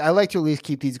 But I like to at least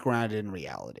keep these grounded in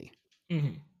reality.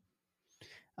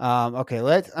 Mm-hmm. Okay,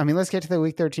 let's get to the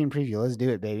Week 13 preview. Let's do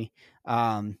it, baby.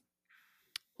 I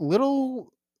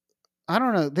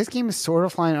don't know. This game is sort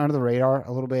of flying under the radar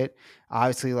a little bit.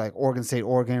 Obviously, like Oregon State,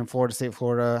 Oregon, Florida State,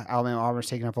 Florida, Alabama, Auburn's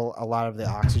taking up a lot of the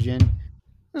oxygen.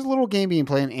 There's a little game being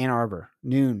played in Ann Arbor,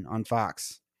 noon on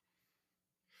Fox.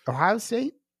 Ohio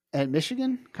State at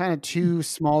Michigan, kind of two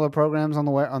smaller programs on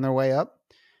their way up.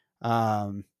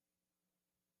 I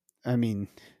mean,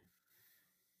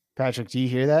 Patrick, do you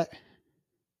hear that?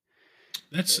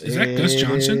 Is that Gus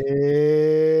Johnson?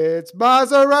 It's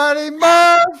Maserati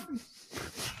Marv.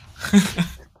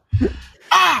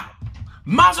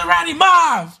 Maserati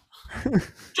Marv.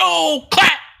 Joe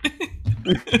Clap.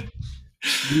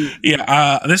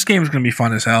 Yeah, this game is going to be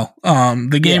fun as hell.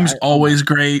 The game's always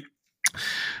great.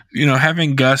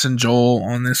 Having Gus and Joel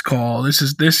on this call, this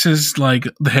is like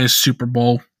his Super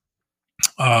Bowl.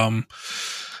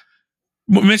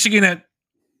 Michigan at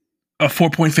a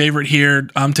 4-point favorite here.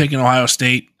 I'm taking Ohio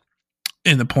State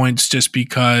in the points just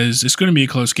because it's going to be a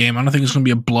close game. I don't think it's going to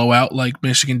be a blowout like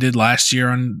Michigan did last year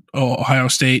on Ohio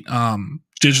State.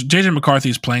 JJ McCarthy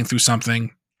is playing through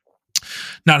something,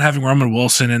 not having Roman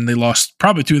Wilson, and they lost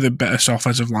probably two of the best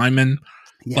offensive linemen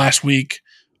last week.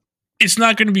 It's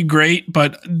not going to be great,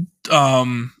 but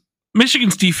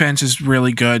Michigan's defense is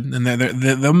really good, and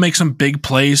they'll make some big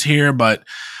plays here, but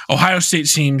Ohio State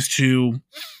seems to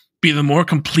be the more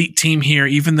complete team here,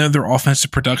 even though their offensive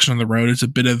production on the road is a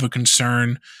bit of a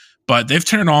concern. But they've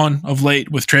turned on of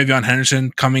late with Travion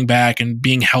Henderson coming back and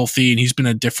being healthy, and he's been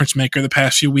a difference maker the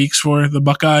past few weeks for the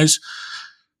Buckeyes.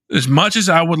 As much as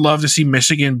I would love to see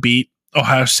Michigan beat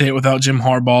Ohio State without Jim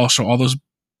Harbaugh, so all those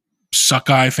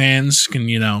Suckeye fans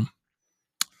can,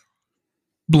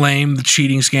 blame the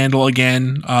cheating scandal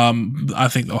again, I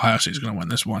think Ohio State is going to win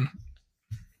this one.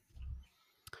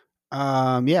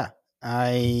 Yeah.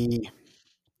 To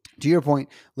your point,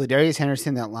 Ladarius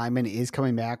Henderson, that lineman, is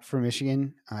coming back for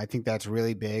Michigan. I think that's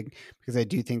really big because I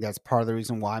do think that's part of the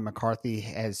reason why McCarthy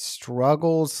has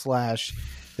struggled /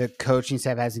 the coaching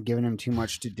staff hasn't given him too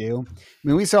much to do. I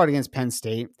mean, we saw it against Penn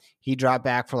State. He dropped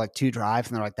back for like 2 drives,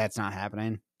 and they're like, that's not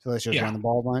happening. So let's just run the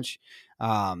ball a bunch.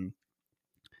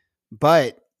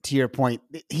 But to your point,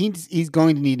 he's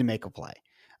going to need to make a play.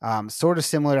 Sort of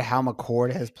similar to how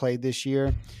McCord has played this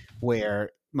year, where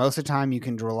most of the time you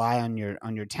can rely on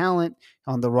your talent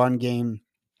on the run game,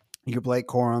 your Blake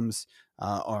Corums,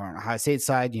 or on the Ohio State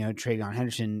side, Travion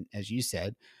Henderson, as you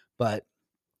said. But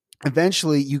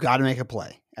eventually, you got to make a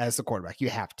play as the quarterback. You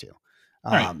have to.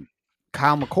 Right.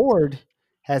 Kyle McCord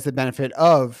has the benefit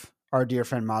of our dear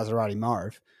friend Maserati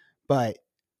Marv, but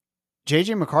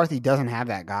JJ McCarthy doesn't have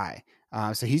that guy,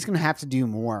 so he's going to have to do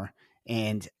more.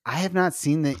 And I have not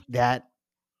seen that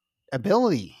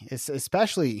ability,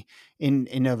 especially in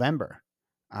November.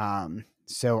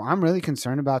 So I'm really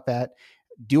concerned about that.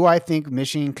 Do I think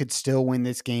Michigan could still win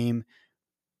this game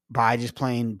by just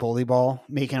playing bully ball,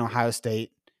 making Ohio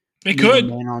State They could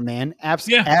man on man?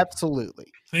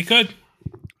 Absolutely. They could.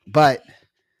 But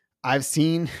I've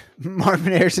seen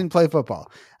Marvin Harrison play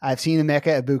football. I've seen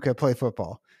Emeka Ibuka play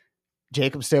football.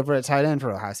 Jacob Stover at tight end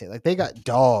for Ohio State. Like, they got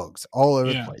dogs all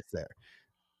over the place there.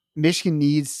 Michigan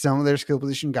needs some of their skill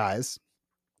position guys,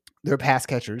 their pass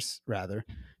catchers, rather,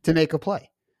 to make a play.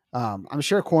 I'm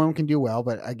sure Corum can do well,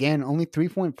 but again, only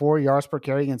 3.4 yards per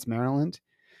carry against Maryland.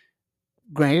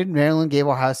 Granted, Maryland gave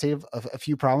Ohio State a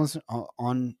few problems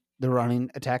on the running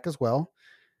attack as well.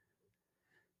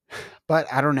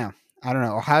 But I don't know.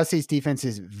 Ohio State's defense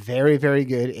is very, very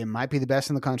good. It might be the best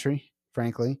in the country,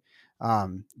 frankly.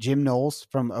 Jim Knowles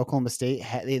from Oklahoma State,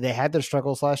 they had their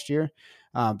struggles last year,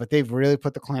 but they've really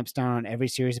put the clamps down on every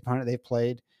series opponent they've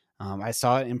played. I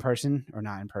saw it in person, or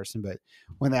not in person, but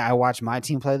when I watched my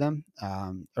team play them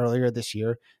earlier this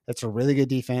year. That's a really good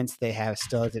defense. They have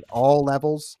studs at all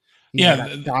levels. You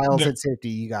got Styles at safety.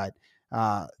 You got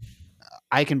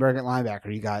Eichenberg at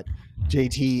linebacker. You got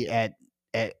JT at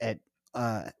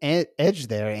edge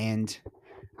there, and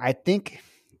I think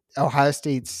Ohio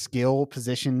State's skill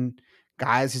position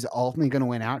guys is ultimately going to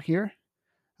win out here,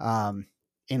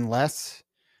 unless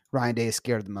Ryan Day is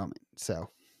scared of the moment. So,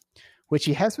 which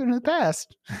he has been in the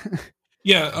past.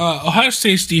 Yeah, Ohio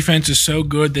State's defense is so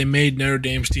good they made Notre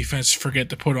Dame's defense forget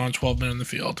to put on 12 men on the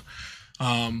field.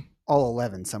 All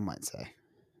 11, some might say.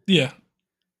 Yeah.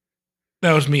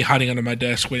 That was me hiding under my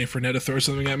desk waiting for Ned to throw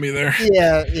something at me there.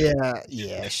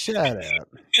 Yeah. Shut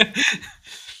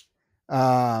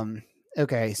up.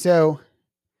 Okay, so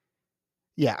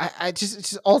yeah, I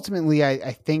just ultimately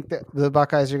I think that the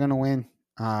Buckeyes are going to win.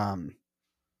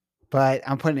 But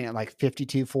I'm putting it at like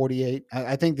 52-48.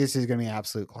 I think this is going to be an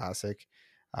absolute classic.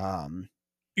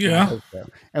 Yeah.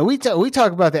 And we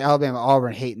talk about the Alabama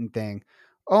Auburn hating thing.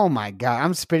 Oh my God,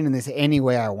 I'm spinning this any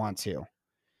way I want to.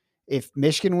 If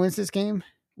Michigan wins this game,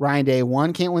 Ryan Day,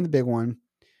 one, can't win the big one.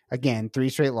 Again, 3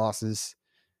 straight losses.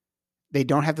 They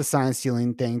don't have the sign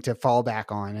stealing thing to fall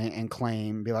back on and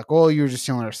claim, be like, oh, you were just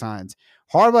stealing our signs.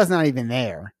 Harbaugh's not even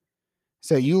there.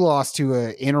 So you lost to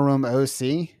an interim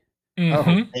OC. Mm-hmm.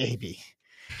 Oh, baby.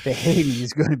 The hating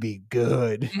is going to be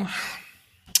good.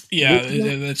 Yeah,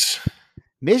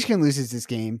 Michigan loses this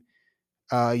game.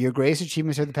 Your greatest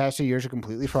achievements over the past 2 years are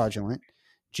completely fraudulent.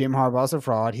 Jim Harbaugh's a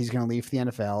fraud. He's going to leave for the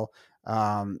NFL.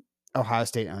 Ohio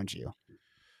State owns you.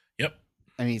 Yep.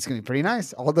 I mean, it's going to be pretty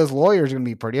nice. All those lawyers are going to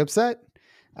be pretty upset.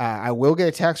 I will get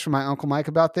a text from my Uncle Mike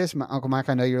about this. My Uncle Mike,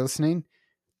 I know you're listening.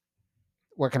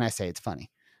 What can I say? It's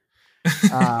funny.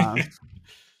 But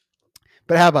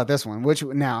how about this one? Which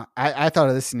now I thought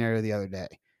of this scenario the other day.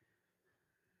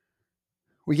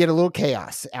 We get a little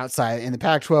chaos outside in the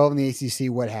Pac-12 and the ACC,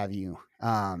 what have you.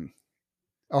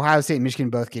 Ohio State and Michigan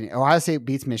both getting. Ohio State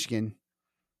beats Michigan,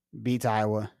 beats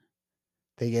Iowa.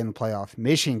 They get in the playoff.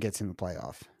 Michigan gets in the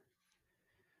playoff.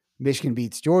 Michigan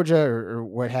beats Georgia or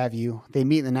what have you. They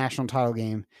meet in the national title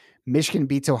game. Michigan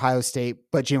beats Ohio State,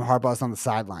 but Jim Harbaugh's on the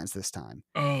sidelines this time.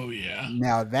 Oh, yeah.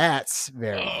 Now that's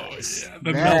very nice. Yeah.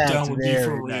 The meltdown would be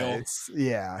for real. Nice.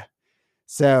 Yeah.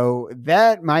 So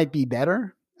that might be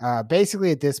better.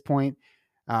 Basically, at this point,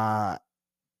 Ohio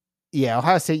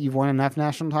State, you've won enough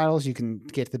national titles. You can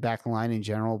get to the back of the line in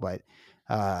general, but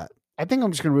I think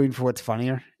I'm just going to root for what's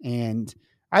funnier. And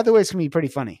either way, it's going to be pretty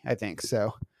funny, I think.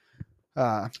 So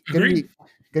going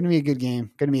to be a good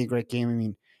game. Going to be a great game. I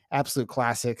mean, absolute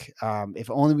classic.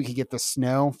 If only we could get the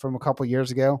snow from a couple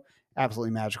years ago.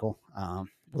 Absolutely magical.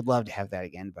 Would love to have that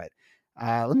again. But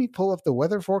let me pull up the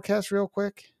weather forecast real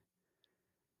quick.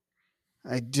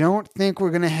 I don't think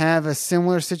we're going to have a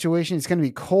similar situation. It's going to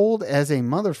be cold as a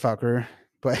motherfucker,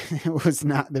 but there's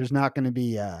not going to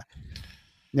be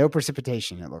no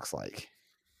precipitation, it looks like.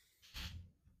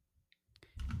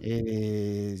 It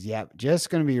is, just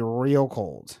going to be real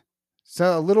cold.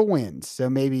 So a little wind. So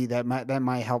maybe that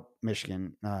might help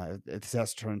Michigan if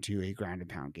that's turned to a ground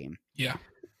and pound game. Yeah.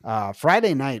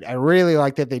 Friday night, I really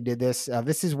like that they did this.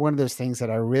 This is one of those things that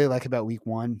I really like about week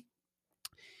 1.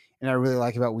 And I really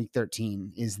like about week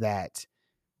 13 is that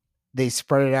they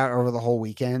spread it out over the whole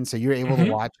weekend. So you're able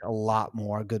to watch a lot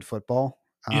more good football.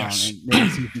 Yes. And maybe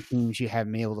see the teams you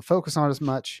haven't been able to focus on as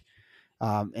much.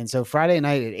 And so Friday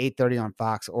night at 8:30 on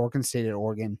Fox, Oregon State at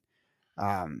Oregon.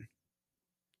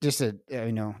 Just a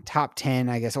top 10.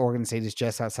 I guess Oregon State is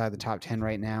just outside the top 10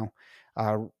 right now.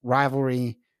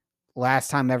 Rivalry,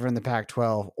 last time ever in the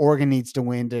Pac-12. Oregon needs to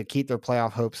win to keep their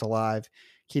playoff hopes alive,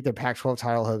 keep their Pac-12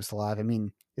 title hopes alive. I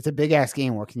mean, it's a big ass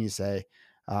game. What can you say?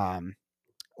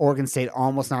 Oregon State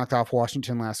almost knocked off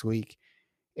Washington last week.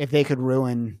 If they could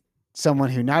ruin someone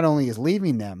who not only is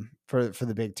leaving them for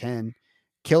the Big Ten,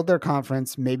 killed their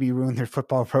conference, maybe ruined their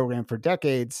football program for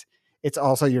decades, it's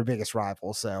also your biggest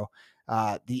rival. So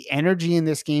the energy in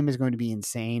this game is going to be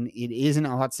insane. It is in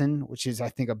Autzen, which is, I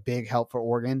think, a big help for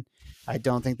Oregon. I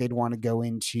don't think they'd want to go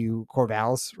into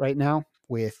Corvallis right now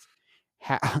with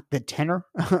the tenor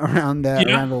around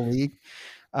the league.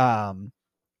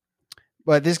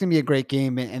 But this is going to be a great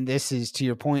game. And this is, to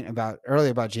your point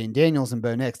earlier about Jane Daniels and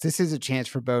Bo Nix, this is a chance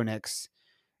for Bo Nix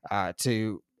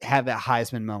to have that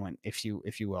Heisman moment, if you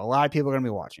will. A lot of people are going to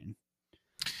be watching.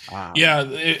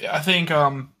 I think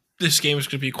this game is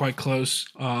going to be quite close.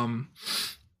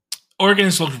 Oregon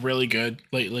has looked really good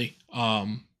lately.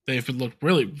 They've looked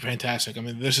really fantastic. I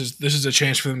mean, this is a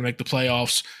chance for them to make the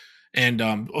playoffs. And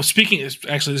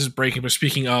this is breaking, but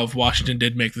speaking of, Washington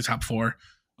did make the top 4.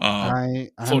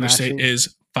 Florida State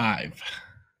is 5.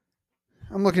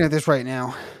 I'm looking at this right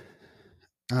now.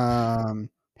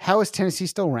 How is Tennessee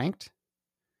still ranked?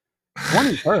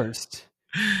 21st.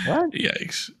 What?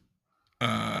 Yikes.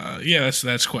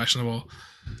 That's questionable.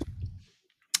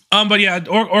 But yeah,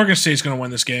 Oregon State's going to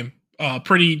win this game.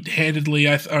 pretty handedly.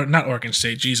 Or not Oregon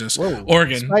State, Jesus, Whoa,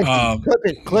 Oregon.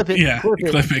 clip it. Yeah,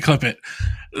 clip it.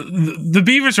 The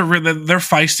Beavers are they're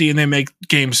feisty and they make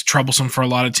games troublesome for a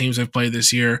lot of teams they've played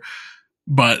this year.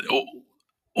 But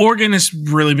Oregon has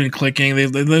really been clicking. They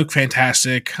look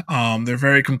fantastic. They're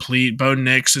very complete. Bo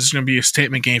Nix is going to be a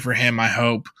statement game for him, I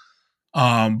hope.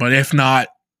 But if not,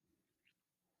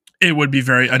 it would be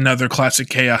another classic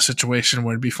chaos situation.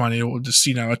 Would be funny. It would just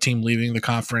a team leaving the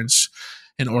conference,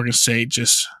 and Oregon State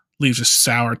just leaves a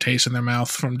sour taste in their mouth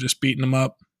from just beating them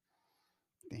up.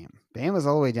 Damn, Bama's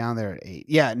all the way down there at 8.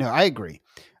 Yeah, no, I agree.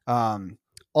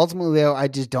 Ultimately, though, I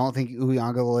just don't think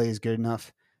Uiagalelei is good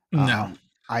enough. No,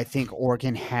 I think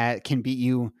Oregon can beat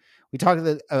you. We talked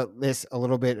this a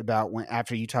little bit about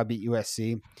after Utah beat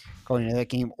USC going into that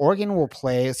game. Oregon will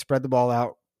spread the ball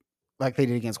out like they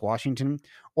did against Washington.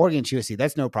 Oregon, USC,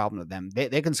 that's no problem to them.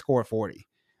 They can score 40.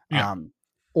 Yeah.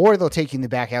 Or they'll take you in the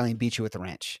back alley and beat you with a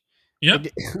wrench. Yep.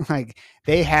 Like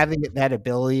they have that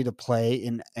ability to play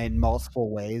in multiple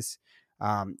ways.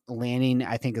 Lanning,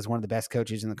 I think, is one of the best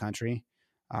coaches in the country.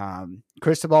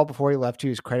 Cristobal, before he left, to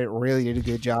his credit, really did a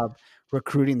good job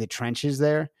recruiting the trenches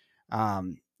there.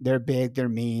 They're big, they're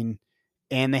mean,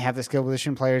 and they have the skill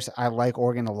position players. I like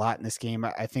Oregon a lot in this game.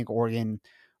 I think Oregon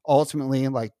ultimately,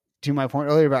 like to my point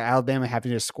earlier about Alabama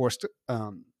having to score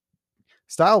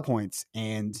style points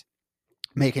and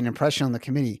make an impression on the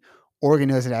committee, Oregon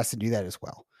knows it has to do that as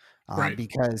well, right.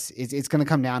 because it's going to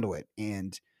come down to it.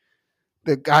 And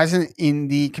the guys in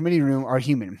the committee room are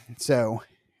human. So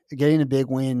getting a big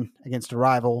win against a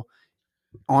rival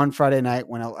on Friday night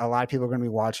when a lot of people are going to be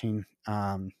watching,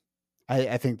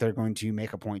 I think they're going to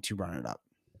make a point to run it up.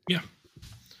 Yeah.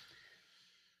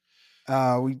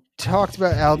 We talked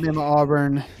about Alabama,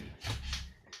 Auburn.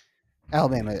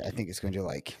 Alabama, I think, is going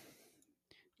to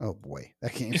oh boy,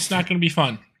 that game. It's not going to be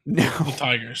fun. No, the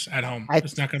Tigers at home.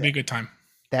 It's not going to be a good time.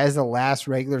 That is the last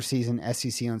regular season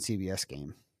SEC on CBS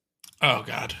game. Oh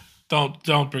God,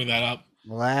 don't bring that up.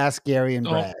 Last Gary and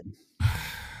Brad.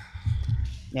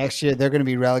 Next year they're going to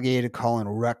be relegated, calling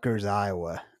Rutgers,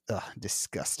 Iowa. Ugh,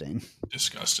 disgusting.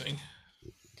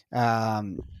 Yeah,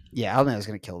 Alabama's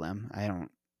going to kill them.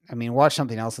 Watch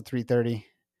something else at 3:30.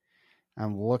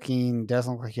 I'm looking.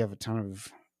 Doesn't look like you have a ton of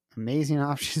amazing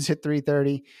options at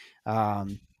 3:30.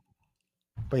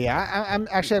 But yeah,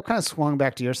 I've kind of swung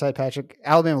back to your side, Patrick.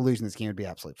 Alabama losing this game would be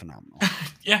absolutely phenomenal.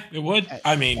 Yeah, it would.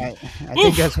 I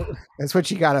think that's what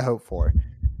you got to hope for.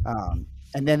 And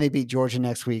then they beat Georgia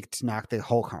next week to knock the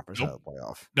whole conference out of the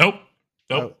playoff. Nope.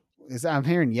 I'm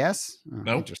hearing yes.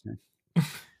 Nope. Interesting.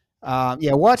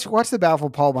 Yeah, watch the battle for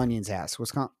Paul Bunyan's ass.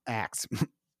 Wisconsin,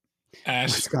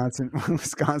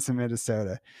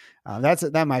 Minnesota.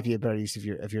 That might be a better use of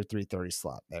your 3:30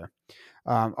 slot there.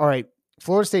 All right,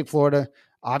 Florida State, Florida.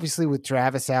 Obviously, with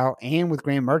Travis out and with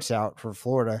Graham Mertz out for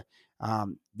Florida,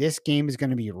 this game is going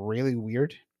to be really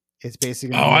weird. It's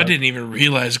basically. I didn't even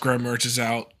realize Graham Mertz is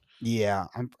out. Yeah,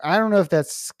 I don't know if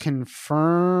that's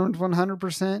confirmed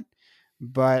 100%,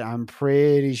 but I'm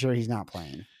pretty sure he's not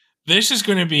playing. This is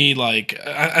going to be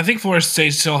I think Florida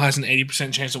State still has an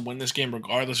 80% chance to win this game,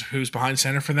 regardless of who's behind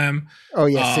center for them. Oh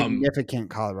yeah,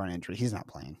 significant collarbone injury. He's not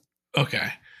playing. Okay.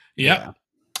 Yep.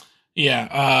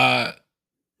 Yeah.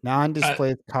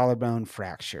 Non-displaced collarbone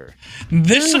fracture.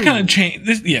 This kind of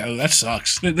change. Yeah, that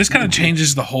sucks. This kind of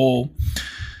changes the whole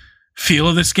feel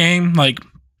of this game. Like,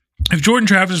 if Jordan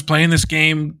Travis is playing this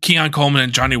game, Keon Coleman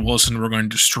and Johnny Wilson were going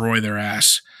to destroy their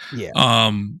ass.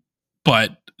 Yeah.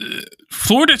 But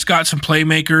Florida's got some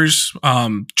playmakers.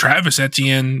 Travis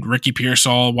Etienne, Ricky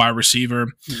Pearsall, wide receiver.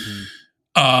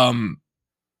 Mm-hmm.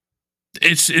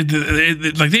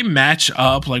 They match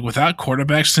up without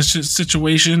quarterback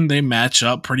situation. They match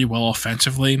up pretty well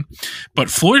offensively, but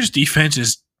Florida's defense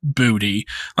is booty.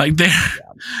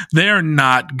 They are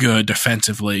not good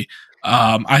defensively.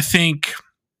 I think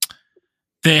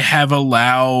they have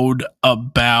allowed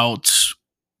about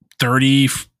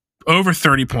over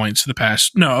 30 points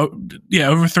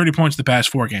over 30 points the past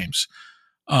 4 games.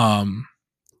 5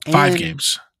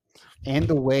 games. And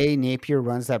the way Napier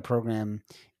runs that program,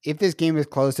 if this game is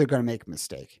close, they're going to make a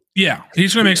mistake. Yeah,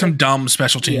 he's going to make some dumb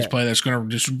special teams play that's going to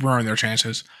just ruin their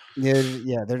chances.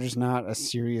 They're just not a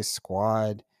serious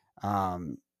squad. They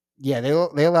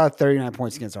allowed 39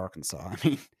 points against Arkansas. I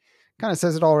mean, kind of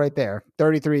says it all right there.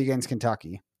 33 against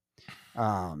Kentucky.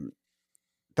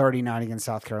 39 against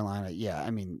South Carolina. Yeah,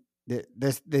 I mean,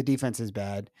 the defense is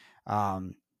bad.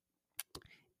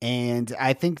 And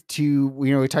I think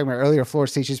we were talking about earlier,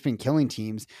 Florida State's just been killing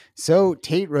teams. So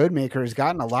Tate Rodemaker has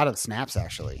gotten a lot of snaps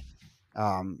actually.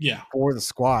 For the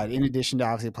squad, in addition to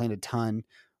obviously playing a ton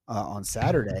on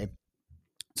Saturday.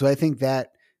 So I think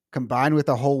that combined with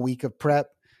a whole week of prep,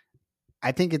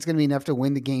 I think it's going to be enough to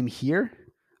win the game here.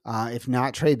 If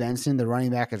not, Trey Benson, the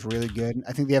running back, is really good.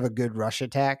 I think they have a good rush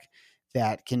attack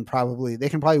that can probably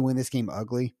win this game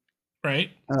ugly.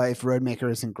 Right. If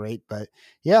Roadmaker isn't great. But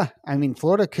yeah, I mean,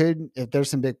 Florida could, if there's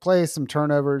some big plays, some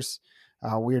turnovers,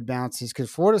 weird bounces, because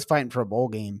Florida's fighting for a bowl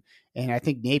game. And I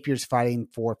think Napier's fighting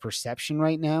for perception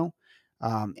right now.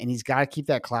 And he's got to keep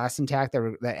that class intact,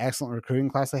 that excellent recruiting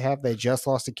class they have. They just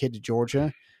lost a kid to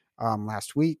Georgia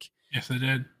last week. Yes, they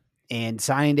did. And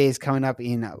signing day is coming up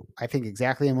in, I think,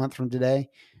 exactly a month from today.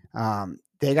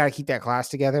 They got to keep that class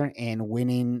together, and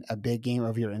winning a big game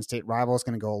over your in-state rival is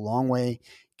going to go a long way.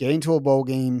 Getting to a bowl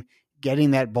game,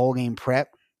 getting that bowl game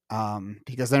prep,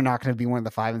 because they're not going to be one of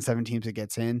the 5 and 7 teams that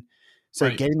gets in. So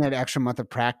right. Getting that extra month of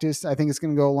practice, I think, is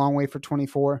going to go a long way for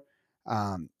 24.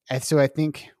 And so I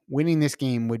think winning this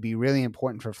game would be really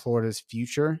important for Florida's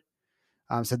future.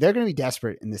 So they're going to be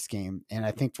desperate in this game, and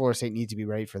I think Florida State needs to be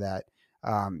ready for that,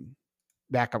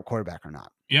 backup quarterback or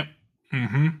not. Yep.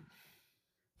 Mm-hmm.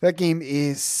 That game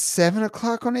is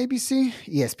 7:00 on ABC,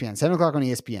 ESPN, 7:00 on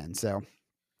ESPN. So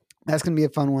that's going to be a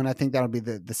fun one. I think that'll be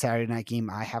the Saturday night game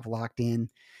I have locked in.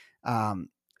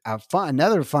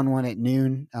 Another fun one at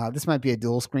noon. This might be a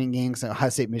dual screen game. So Ohio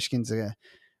State, Michigan's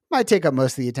might take up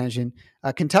most of the attention.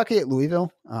 Kentucky at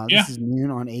Louisville. This is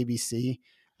noon on ABC.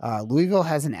 Louisville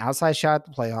has an outside shot at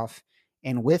the playoff.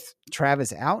 And with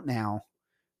Travis out now,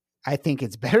 I think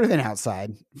it's better than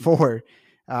outside for,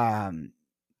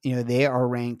 they are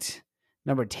ranked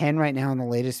number 10 right now in the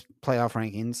latest playoff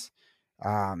rankings.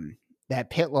 That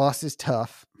Pitt loss is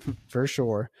tough for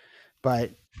sure,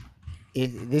 but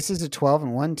this is a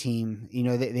 12-1 team.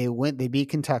 They beat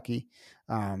Kentucky,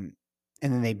 and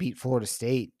then they beat Florida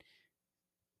State.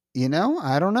 I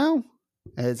don't know.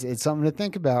 It's something to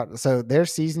think about. So their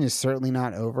season is certainly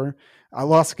not over. A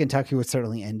loss to Kentucky would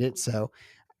certainly end it. So,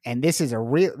 and this is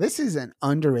an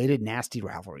underrated, nasty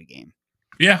rivalry game.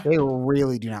 Yeah, they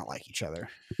really do not like each other.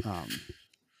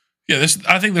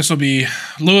 I think this will be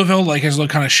Louisville. Has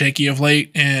looked kind of shaky of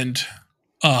late, and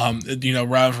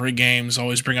rivalry games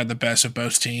always bring out the best of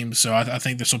both teams. So I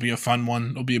think this will be a fun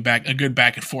one. It'll be a good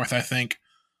back and forth, I think.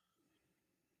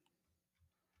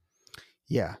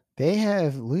 Yeah,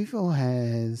 Louisville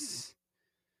has.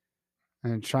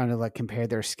 I'm trying to compare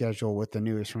their schedule with the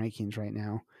newest rankings right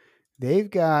now. They've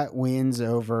got wins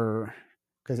over,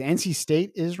 because NC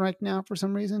State is ranked now for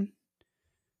some reason.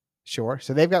 Sure.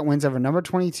 So they've got wins over number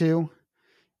 22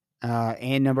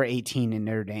 and number 18 in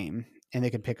Notre Dame, and they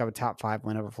could pick up a top 5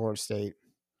 win over Florida State.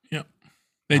 Yep.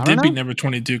 They did beat number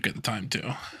 20 Duke at the time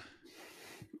too.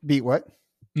 Beat what?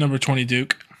 Number 20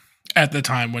 Duke at the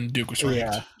time when Duke was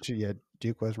ranked. Yeah,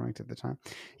 Duke was ranked at the time.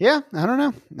 Yeah, I don't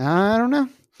know.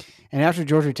 And after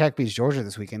Georgia Tech beats Georgia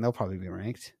this weekend, they'll probably be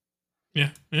ranked.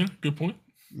 Yeah, good point.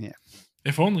 Yeah.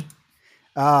 If only.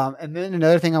 And then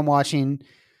another thing I'm watching,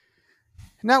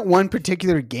 not one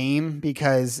particular game,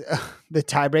 because the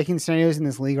tie-breaking scenarios in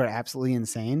this league are absolutely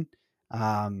insane.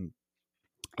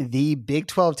 The Big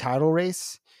 12 title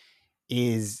race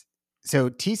is, so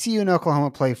TCU and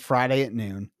Oklahoma play Friday at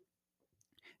noon,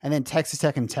 and then Texas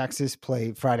Tech and Texas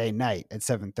play Friday night at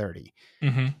 7:30.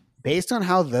 Mm-hmm. Based on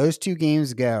how those two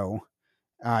games go,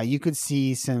 you could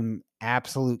see some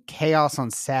absolute chaos on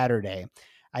Saturday.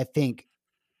 I think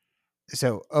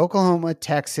so. Oklahoma,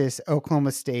 Texas,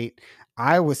 Oklahoma State,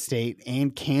 Iowa State,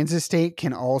 and Kansas State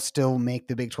can all still make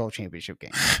the Big 12 championship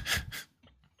game.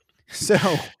 So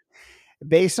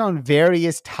based on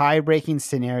various tie-breaking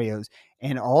scenarios,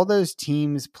 and all those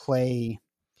teams play.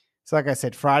 So like I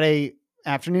said, Friday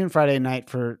afternoon, Friday night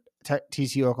for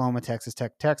TCU, Oklahoma, Texas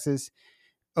Tech, Texas.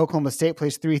 Oklahoma State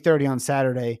plays 3:30 on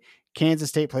Saturday. Kansas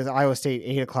State plays Iowa State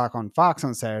 8:00 on Fox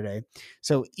on Saturday.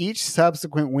 So each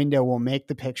subsequent window will make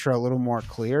the picture a little more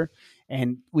clear,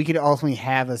 and we could ultimately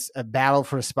have a battle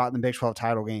for a spot in the Big 12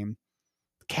 title game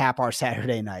cap our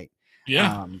Saturday night.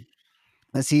 Yeah.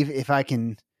 Let's see if I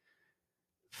can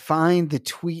find the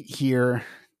tweet here.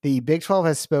 The Big 12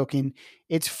 has spoken.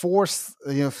 It's four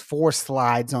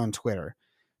slides on Twitter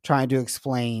trying to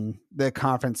explain the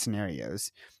conference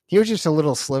scenarios. Here's just a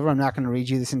little sliver. I'm not going to read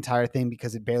you this entire thing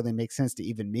because it barely makes sense to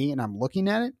even me, and I'm looking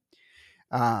at it.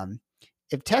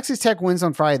 If Texas Tech wins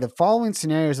on Friday, the following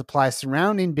scenarios apply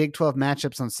surrounding Big 12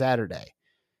 matchups on Saturday.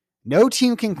 No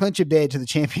team can clinch a bid to the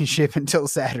championship until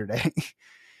Saturday.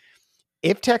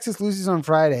 If Texas loses on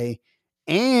Friday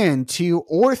and 2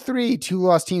 or 3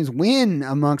 two-loss teams win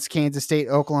amongst Kansas State,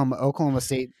 Oklahoma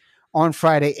State on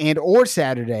Friday and or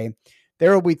Saturday,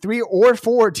 there will be 3 or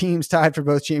 4 teams tied for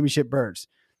both championship berths.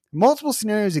 Multiple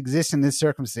scenarios exist in this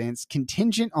circumstance,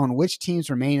 contingent on which teams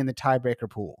remain in the tiebreaker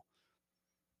pool.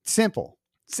 Simple.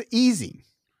 It's easy.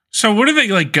 So what do they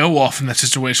like go off in that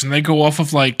situation? They go off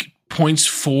of like points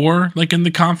for like in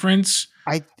the conference.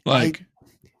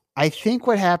 I think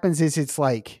what happens is it's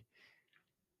like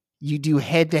you do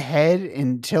head to head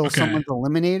until someone's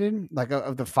eliminated, like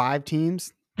of the 5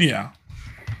 teams. Yeah.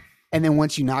 And then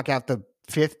once you knock out the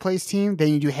 5th place team, then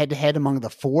you do head to head among the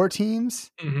 4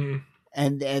 teams. Mm-hmm.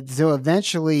 And so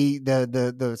eventually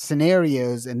the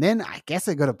scenarios, and then I guess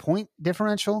they go to point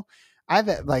differential.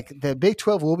 Like the Big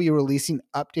 12 will be releasing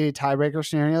updated tiebreaker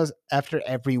scenarios after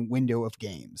every window of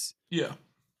games. Yeah.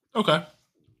 Okay.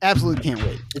 Absolutely can't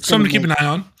wait. It's something to keep an eye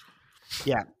on.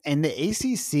 Yeah. And the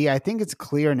ACC, I think it's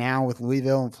clear now with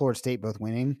Louisville and Florida State both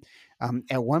winning.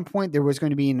 At one point, there was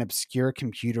going to be an obscure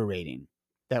computer rating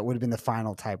that would have been the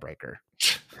final tiebreaker.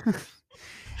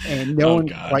 And no one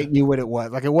quite knew what it was.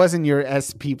 Like it wasn't your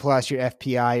SP plus, your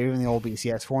FPI, or even the old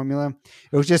BCS formula.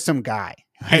 It was just some guy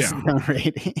who has some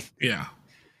rating. Yeah.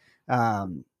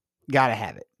 Gotta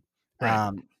have it.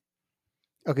 Right.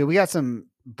 Okay, we got some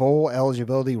bowl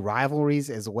eligibility rivalries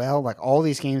as well. Like all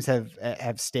these games have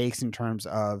stakes in terms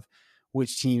of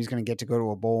which team is going to get to go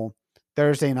to a bowl.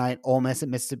 Thursday night, Ole Miss at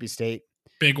Mississippi State.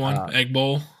 Big one, Egg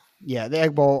Bowl. Yeah, the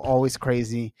Egg Bowl, always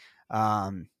crazy.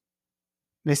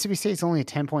 Mississippi State's only a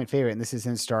 10-point favorite, and this is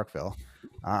in Starkville.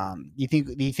 Do you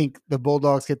think the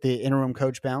Bulldogs get the interim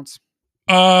coach bounce?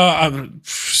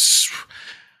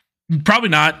 Probably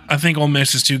not. I think Ole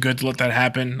Miss is too good to let that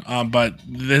happen. But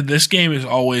this game is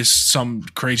always some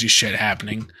crazy shit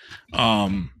happening.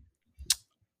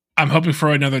 I'm hoping for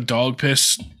another dog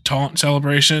piss taunt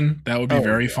celebration. That would be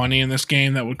very funny in this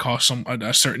game. That would cost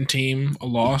a certain team a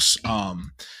loss.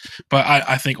 But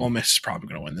I think Ole Miss is probably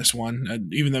going to win this one.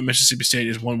 Even though Mississippi State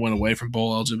is one win away from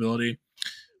bowl eligibility,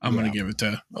 I'm going to give it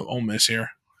to Ole Miss here.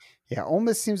 Yeah, Ole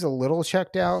Miss seems a little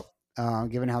checked out,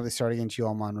 given how they started against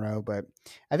UL Monroe. But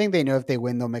I think they know if they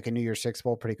win, they'll make a New Year's Six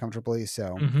bowl pretty comfortably.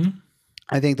 So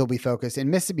I think they'll be focused.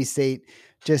 And Mississippi State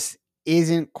just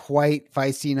isn't quite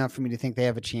feisty enough for me to think they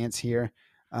have a chance here.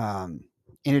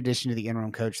 In addition to the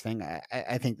interim coach thing,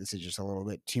 I think this is just a little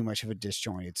bit too much of a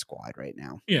disjointed squad right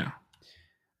now. Yeah.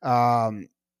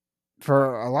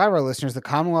 For a lot of our listeners, the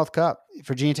Commonwealth Cup,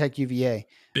 Virginia Tech UVA.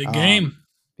 Big game.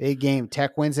 Big game.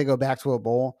 Tech wins, they go back to a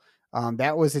bowl.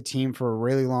 That was a team for a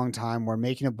really long time where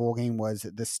making a bowl game was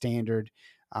the standard.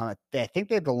 I think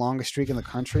they had the longest streak in the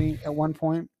country at one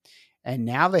point, and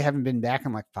now they haven't been back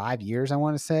in like 5 years, I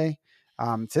want to say.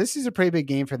 So this is a pretty big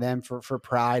game for them for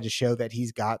Pride to show that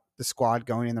he's got the squad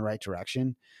going in the right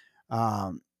direction.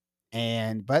 But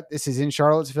this is in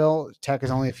Charlottesville. Tech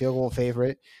is only a field goal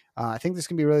favorite. I think this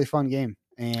can be a really fun game.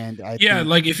 And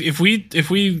like if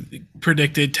we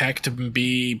predicted Tech to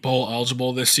be bowl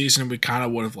eligible this season, we kind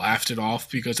of would have laughed it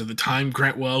off because at the time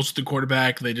Grant Wells was the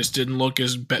quarterback. They just didn't look they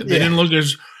didn't look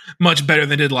as much better than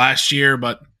they did last year,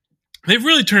 but they've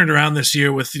really turned around this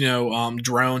year with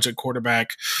drones at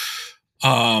quarterback.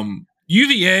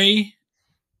 UVA,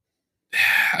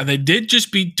 they did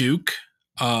just beat Duke,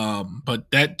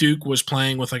 but that Duke was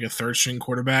playing with like a third string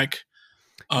quarterback.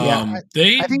 I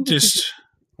think just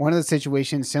one of the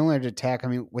situations similar to Tech. I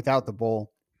mean, without the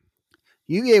bowl,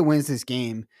 UVA wins this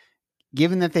game,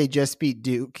 given that they just beat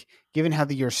Duke, given how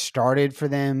the year started for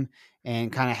them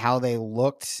and kind of how they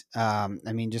looked. I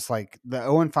mean, just like the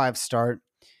 0-5 start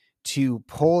to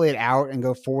pull it out and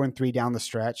go 4-3 down the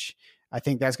stretch. I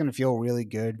think that's going to feel really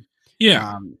good.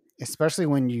 Yeah. Especially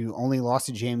when you only lost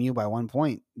to JMU by 1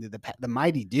 point, the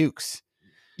mighty Dukes.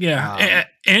 Yeah.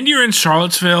 And you're in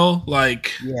Charlottesville.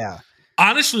 Like, yeah,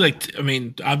 honestly, like, I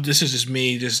mean, this is just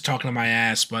me just talking to my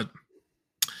ass, but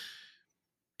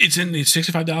it's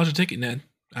 $65 a ticket, Ned.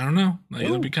 I don't know. Like,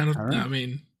 it'll be kind of, I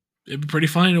mean, it'd be pretty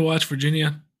funny to watch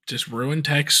Virginia just ruin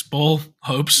Tech's bowl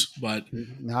hopes, but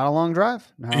not a long drive.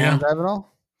 Not a long drive at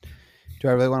all. Do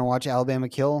I really want to watch Alabama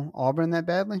kill Auburn that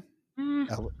badly?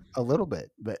 A little bit,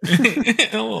 but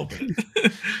a little bit.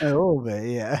 A little bit,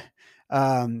 yeah.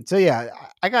 So yeah,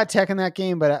 I got Tech in that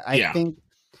game, but I think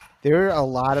there are a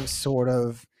lot of sort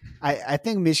of I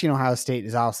think Michigan Ohio State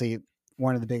is obviously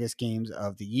one of the biggest games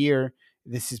of the year.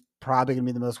 This is probably gonna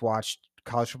be the most watched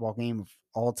college football game of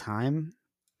all time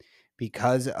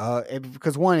because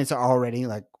one, it's already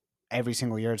like every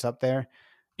single year it's up there.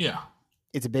 Yeah.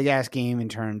 It's a big ass game in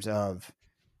terms of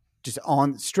just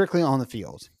strictly on the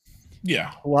field.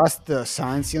 Yeah. Plus the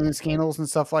sign stealing scandals and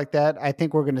stuff like that. I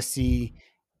think we're going to see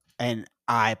an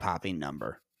eye popping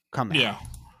number come out.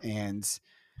 Yeah.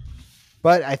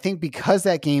 But I think because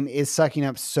that game is sucking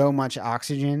up so much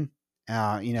oxygen,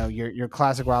 your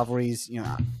classic rivalries,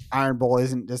 Iron Bowl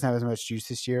doesn't have as much juice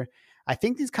this year. I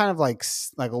think these kind of like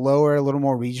lower, a little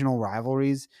more regional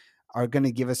rivalries are going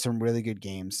to give us some really good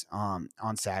games on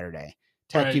Saturday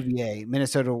Tech Right. UVA,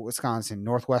 Minnesota, Wisconsin,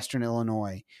 Northwestern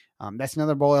Illinois. That's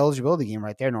another bowl eligibility game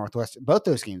right there. Both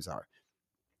those games are.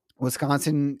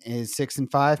 Wisconsin is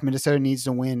 6-5. Minnesota needs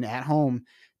to win at home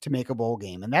to make a bowl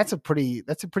game, and that's a pretty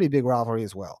big rivalry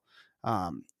as well.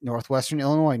 Northwestern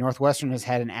Illinois. Northwestern has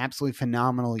had an absolutely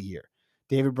phenomenal year.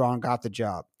 David Braun got the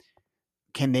job.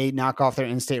 Can they knock off their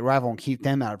in-state rival and keep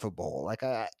them out of a bowl? Like,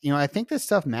 I think this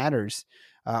stuff matters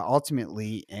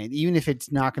ultimately, and even if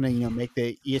it's not going to, make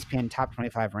the ESPN top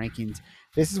 25 rankings,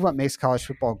 this is what makes college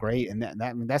football great, and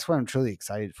that's what I'm truly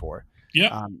excited for.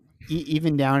 Yeah.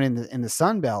 Even down in the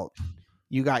Sun Belt,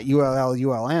 you got ULL,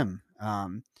 ULM.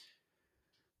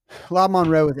 La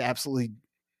Monroe is absolutely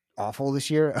awful this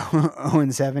year,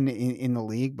 0-7 in the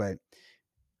league, but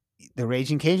the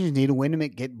Raging Cajuns need to win to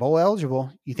get bowl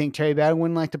eligible. You think Terry Bad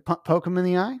wouldn't like to poke him in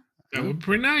the eye? That would be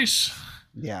pretty nice.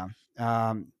 Yeah.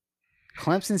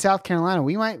 Clemson, South Carolina.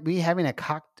 We might be having a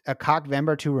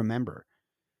cock-vember to remember.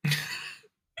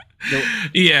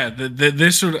 Yeah,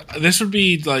 this would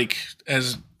be like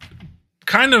as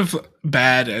kind of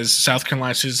bad as South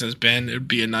Carolina season has been. It would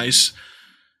be a nice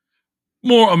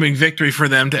victory for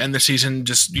them to end the season,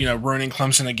 just ruining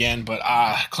Clemson again. But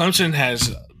Clemson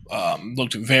has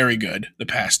looked very good the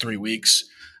past 3 weeks,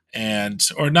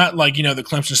 or not like the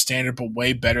Clemson standard, but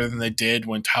way better than they did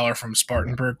when Tyler from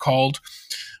Spartanburg called.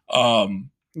 And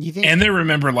they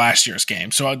remember last year's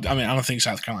game, so I don't think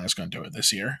South Carolina's going to do it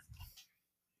this year.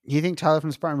 You think Tyler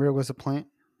from Spartanburg was a plant?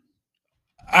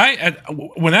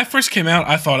 When that first came out,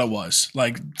 I thought it was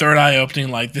like third eye opening.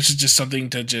 Like, this is just something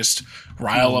to just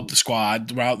rile up the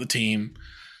squad, rile up the team.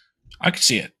 I could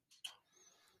see it.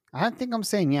 I think I'm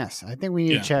saying yes. I think we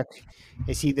need to check.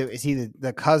 Is he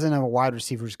the cousin of a wide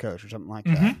receivers coach or something like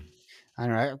that? I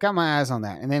don't know. I've got my eyes on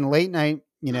that. And then late night,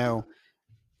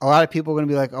 a lot of people are going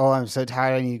to be like, "Oh, I'm so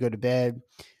tired. I need to go to bed."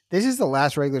 This is the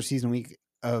last regular season week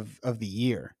of the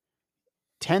year.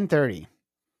 10:30,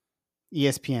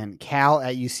 ESPN, Cal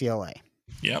at UCLA.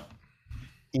 Yep.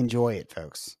 Enjoy it,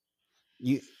 folks.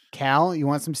 Cal, you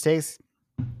want some steaks?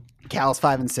 Cal's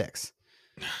 5-6.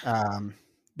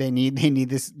 They need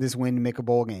this win to make a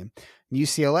bowl game.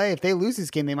 UCLA, if they lose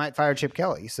this game, they might fire Chip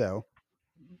Kelly. So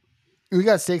we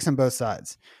got stakes on both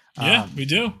sides. Yeah, we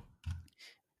do.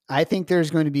 I think there's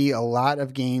going to be a lot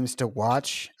of games to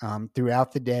watch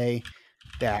throughout the day.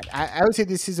 That I would say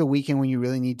this is a weekend when you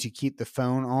really need to keep the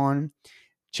phone on,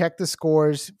 check the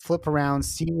scores, flip around,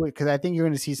 see because I think you're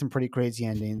going to see some pretty crazy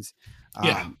endings.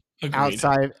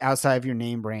 Outside of your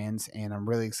name brands, and I'm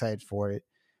really excited for it.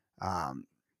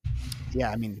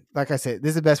 Like I said, this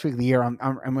is the best week of the year.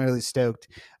 I'm really stoked.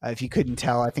 If you couldn't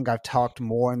tell, I think I've talked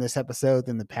more in this episode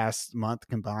than the past month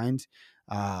combined.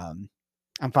 I'm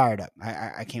fired up.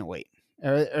 I can't wait.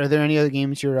 Are there any other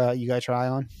games you got your eye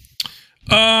on?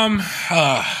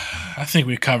 I think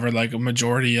we covered like a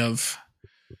majority of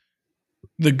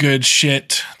the good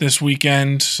shit this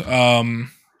weekend. What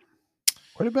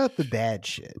about the bad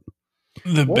shit?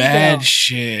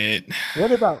 Shit.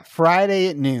 What about Friday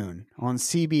at noon on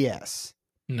CBS?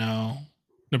 No.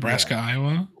 Nebraska,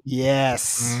 Iowa?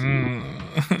 Yes.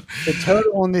 The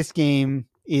total on this game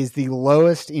is the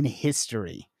lowest in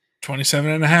history.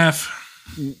 27.5.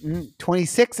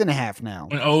 26.5 now.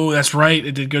 Oh, that's right.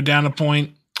 It did go down a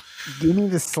point. Give me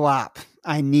the slop.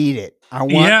 I need it. I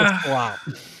want the slop.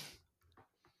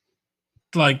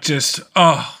 Like just,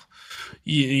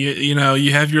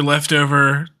 you have your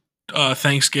leftover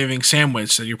Thanksgiving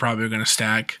sandwich that you're probably going to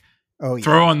stack. Oh, yeah.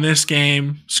 Throw on this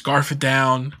game, scarf it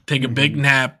down, take a big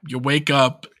nap. You wake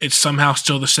up. It's somehow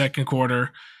still the second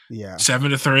quarter. Yeah.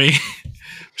 7-3.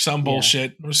 Some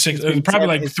bullshit. It was probably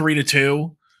like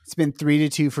 3-2. It's been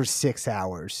 3-2 for 6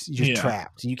 hours. You're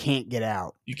trapped. You can't get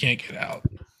out. You'll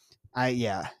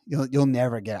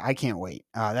never get out. I can't wait.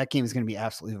 That game is going to be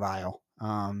absolutely vile.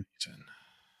 And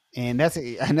that's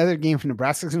another game for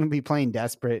Nebraska's going to be playing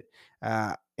desperate.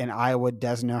 And Iowa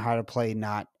doesn't know how to play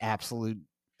not absolute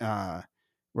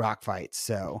rock fights.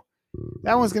 So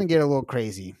that one's going to get a little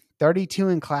crazy. 32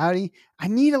 and cloudy. I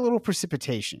need a little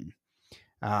precipitation.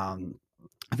 I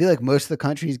feel like most of the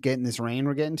country is getting this rain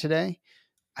we're getting today.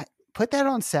 Put that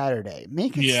on Saturday.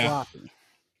 Make it sloppy.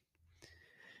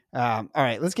 All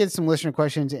right, let's get some listener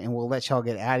questions, and we'll let y'all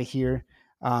get out of here.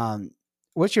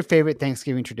 What's your favorite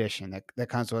Thanksgiving tradition that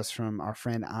comes to us from our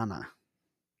friend Anna?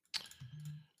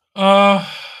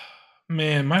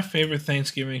 Man, my favorite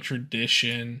Thanksgiving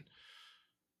tradition,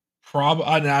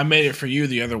 I made it for you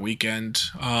the other weekend,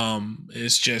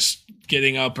 is just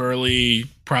getting up early,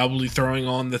 probably throwing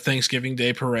on the Thanksgiving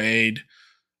Day parade,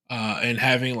 and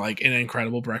having like an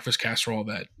incredible breakfast casserole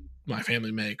that my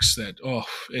family makes.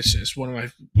 It's just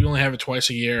we only have it twice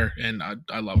a year, and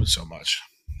I love it so much.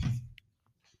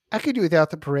 I could do without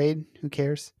the parade. Who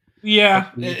cares?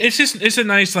 Yeah, it's a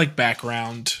nice like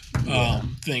background Yeah.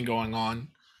 thing going on.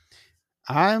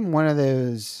 I'm one of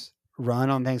those run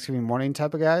on Thanksgiving morning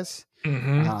type of guys.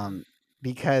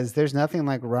 Because there's nothing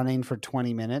like running for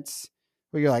 20 minutes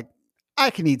where you're like, I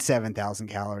can eat 7,000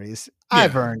 calories.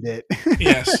 I've earned it.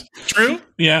 Yes. True.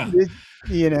 Yeah.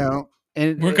 You know,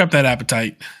 and work up that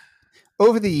appetite.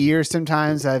 Over the years,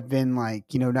 sometimes I've been like,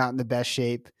 not in the best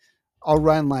shape. I'll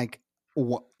run like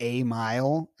a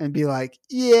mile and be like,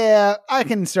 yeah, I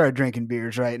can start drinking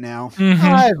beers right now.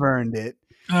 I've earned it.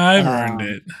 I've earned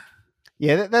it.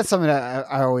 Yeah, that's something that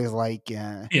I always like.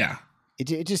 Yeah.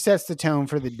 It just sets the tone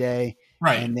for the day.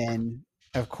 Right. And then,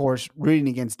 of course, rooting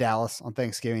against Dallas on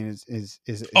Thanksgiving is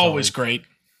always great.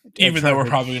 Even though we're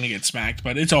probably going to get smacked,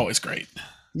 but it's always great.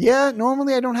 Yeah,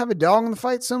 normally I don't have a dog in the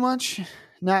fight so much.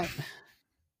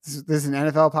 This is an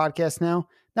NFL podcast now.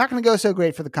 Not going to go so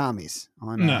great for the commies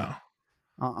on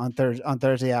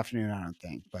Thursday afternoon, I don't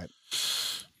think. But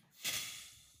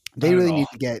they really need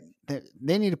to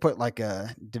they need to put like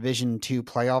a Division II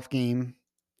playoff game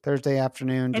Thursday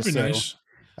afternoon. That'd be nice.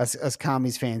 Us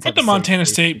commies fans put the Montana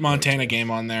State-Montana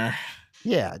game on there.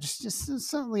 Yeah, just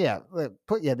something. Yeah, the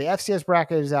FCS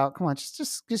bracket is out. Come on,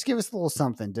 just give us a little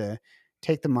something to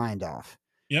take the mind off.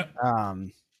 Yep.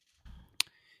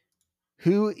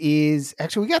 Who is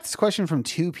actually? We got this question from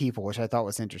two people, which I thought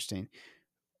was interesting.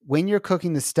 When you're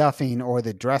cooking the stuffing or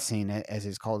the dressing, as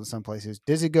it's called in some places,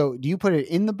 do you put it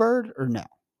in the bird or no?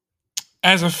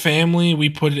 As a family, we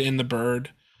put it in the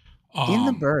bird. In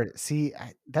the bird. See,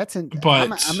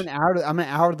 I'm an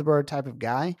out of the bird type of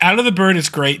guy. Out of the bird is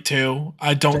great too.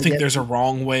 I don't think there's a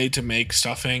wrong way to make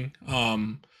stuffing.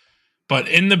 But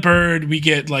in the bird, we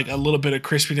get like a little bit of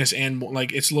crispiness and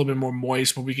like it's a little bit more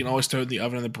moist, but we can always throw it in the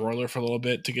oven in the broiler for a little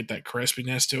bit to get that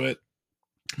crispiness to it.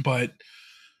 But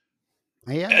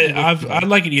I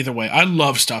like it either way. I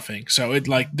love stuffing. So it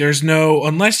like there's no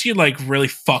unless you like really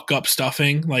fuck up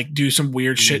stuffing, like do some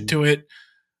weird shit to it.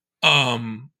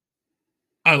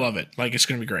 I love it. Like it's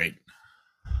gonna be great.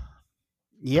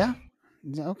 Yeah.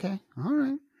 Okay.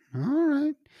 All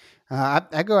right.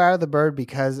 I go out of the bird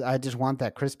because I just want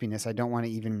that crispiness. I don't want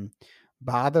to even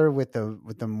bother with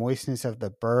the moistness of the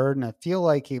bird, and I feel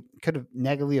like it could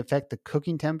negatively affect the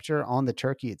cooking temperature on the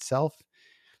turkey itself.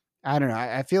 I don't know.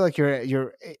 I feel like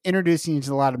you're introducing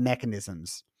into a lot of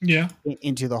mechanisms. Yeah.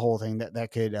 Into the whole thing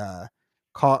that could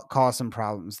cause some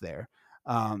problems there.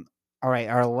 All right.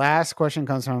 Our last question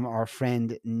comes from our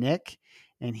friend Nick,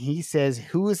 and he says,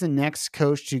 "Who is the next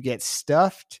coach to get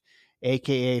stuffed,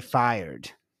 aka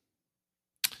fired?"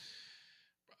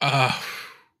 A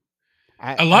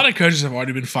lot of coaches have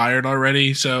already been fired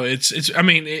already, so it's. I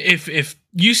mean, if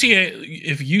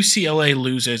UCLA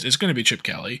loses, it's going to be Chip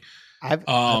Kelly. I've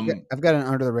got an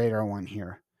under the radar one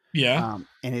here. Yeah,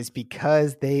 and it's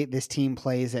because this team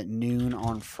plays at noon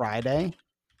on Friday.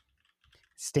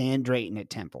 Stan Drayton at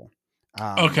Temple.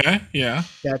 Okay, yeah,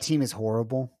 that team is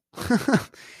horrible.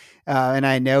 And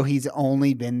I know he's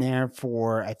only been there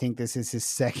for, I think this is his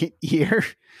second year.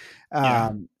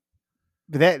 But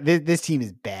this team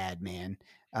is bad, man.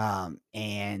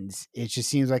 And it just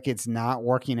seems like it's not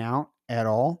working out at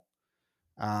all.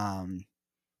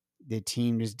 The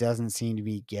team just doesn't seem to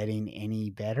be getting any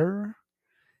better.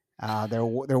 They're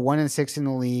 1-6 in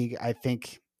the league. I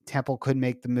think Temple could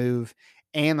make the move.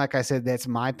 And like I said, that's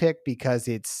my pick because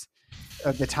it's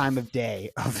the time of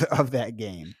day of that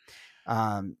game.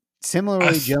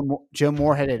 Similarly, Joe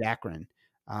Moorhead at Akron.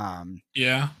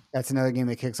 Yeah, that's another game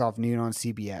that kicks off noon on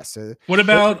CBS. So what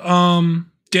about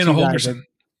Daniel Holgerson?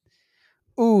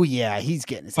 Oh yeah, he's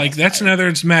getting his like that's fired.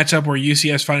 Another matchup where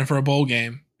UCS fighting for a bowl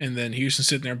game, and then Houston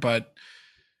sitting there. But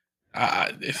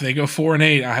if they go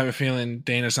 4-8, I have a feeling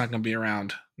Dana's not going to be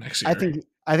around next year.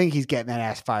 I think he's getting that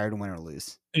ass fired, win or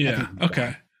lose. Yeah.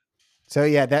 Okay. So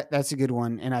yeah, that's a good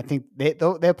one, and I think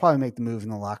they'll probably make the move in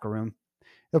the locker room.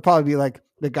 They'll probably be like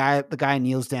the guy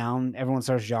kneels down, everyone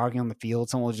starts jogging on the field,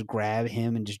 someone will just grab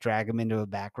him and just drag him into a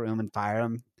back room and fire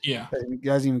him. Yeah, he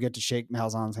doesn't even get to shake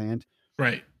Malzahn's hand.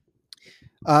 Right.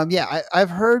 Yeah, I've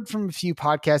heard from a few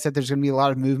podcasts that there's going to be a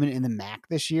lot of movement in the MAC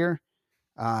this year.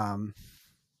 So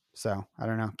I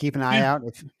don't know. Keep an eye out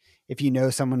if you know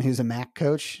someone who's a MAC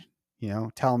coach.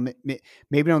 Tell them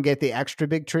maybe don't get the extra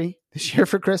big tree this year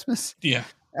for Christmas. Yeah.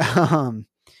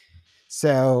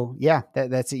 So yeah,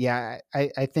 that's it. Yeah,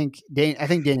 I think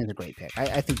Dana's a great pick.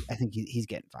 I think he's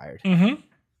getting fired.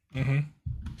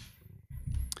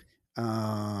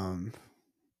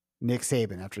 Nick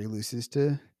Saban after he loses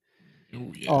to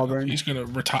Auburn, he's gonna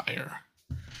retire.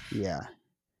 Yeah.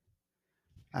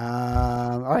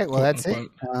 All right. Well, that's it.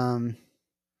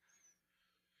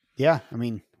 Yeah. I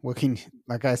mean,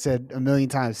 like I said a million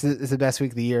times, this is the best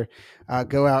week of the year.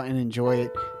 Go out and enjoy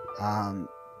it.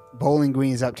 Bowling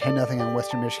Green is up 10-0 on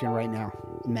Western Michigan right now.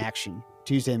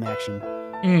 Tuesday in action.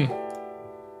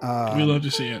 We love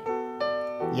to see it.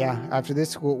 Yeah, after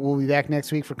this, we'll be back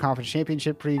next week for conference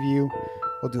championship preview.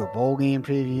 We'll do a bowl game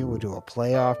preview. We'll do a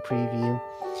playoff preview.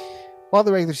 While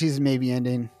the regular season may be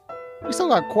ending, we still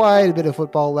got quite a bit of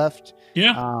football left.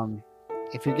 Yeah.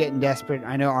 If you're getting desperate,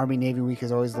 I know Army-Navy week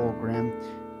is always a little grim.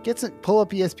 Pull up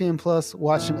ESPN Plus,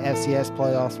 watch some FCS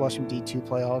playoffs, watch some D2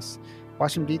 playoffs,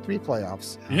 watch some D3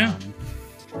 playoffs. Yeah.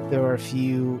 There were a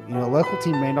few, local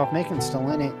team Randolph-Macon still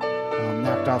in it.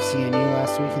 Knocked off CNU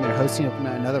last week, and they're hosting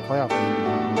another playoff game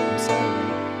on Saturday.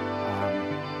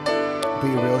 It'd be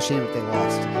a real shame if they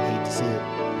lost. I hate to see it.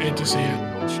 Hate to see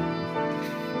it. Real shame.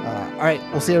 All right,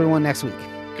 we'll see everyone next week.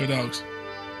 Go Dogs.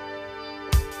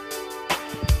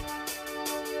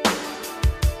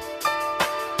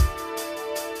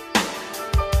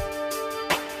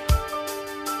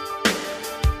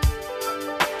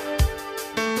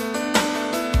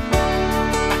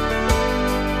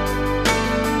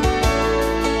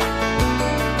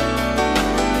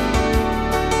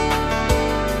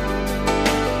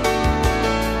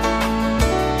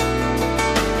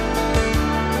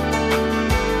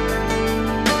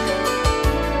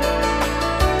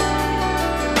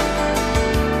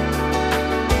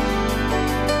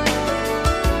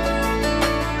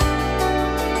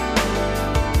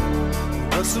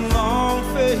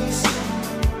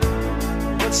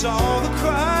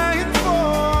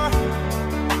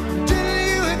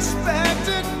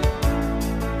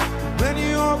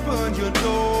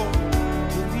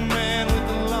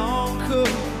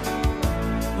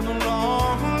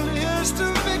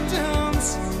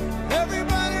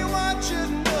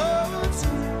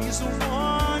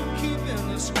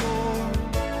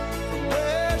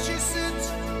 She's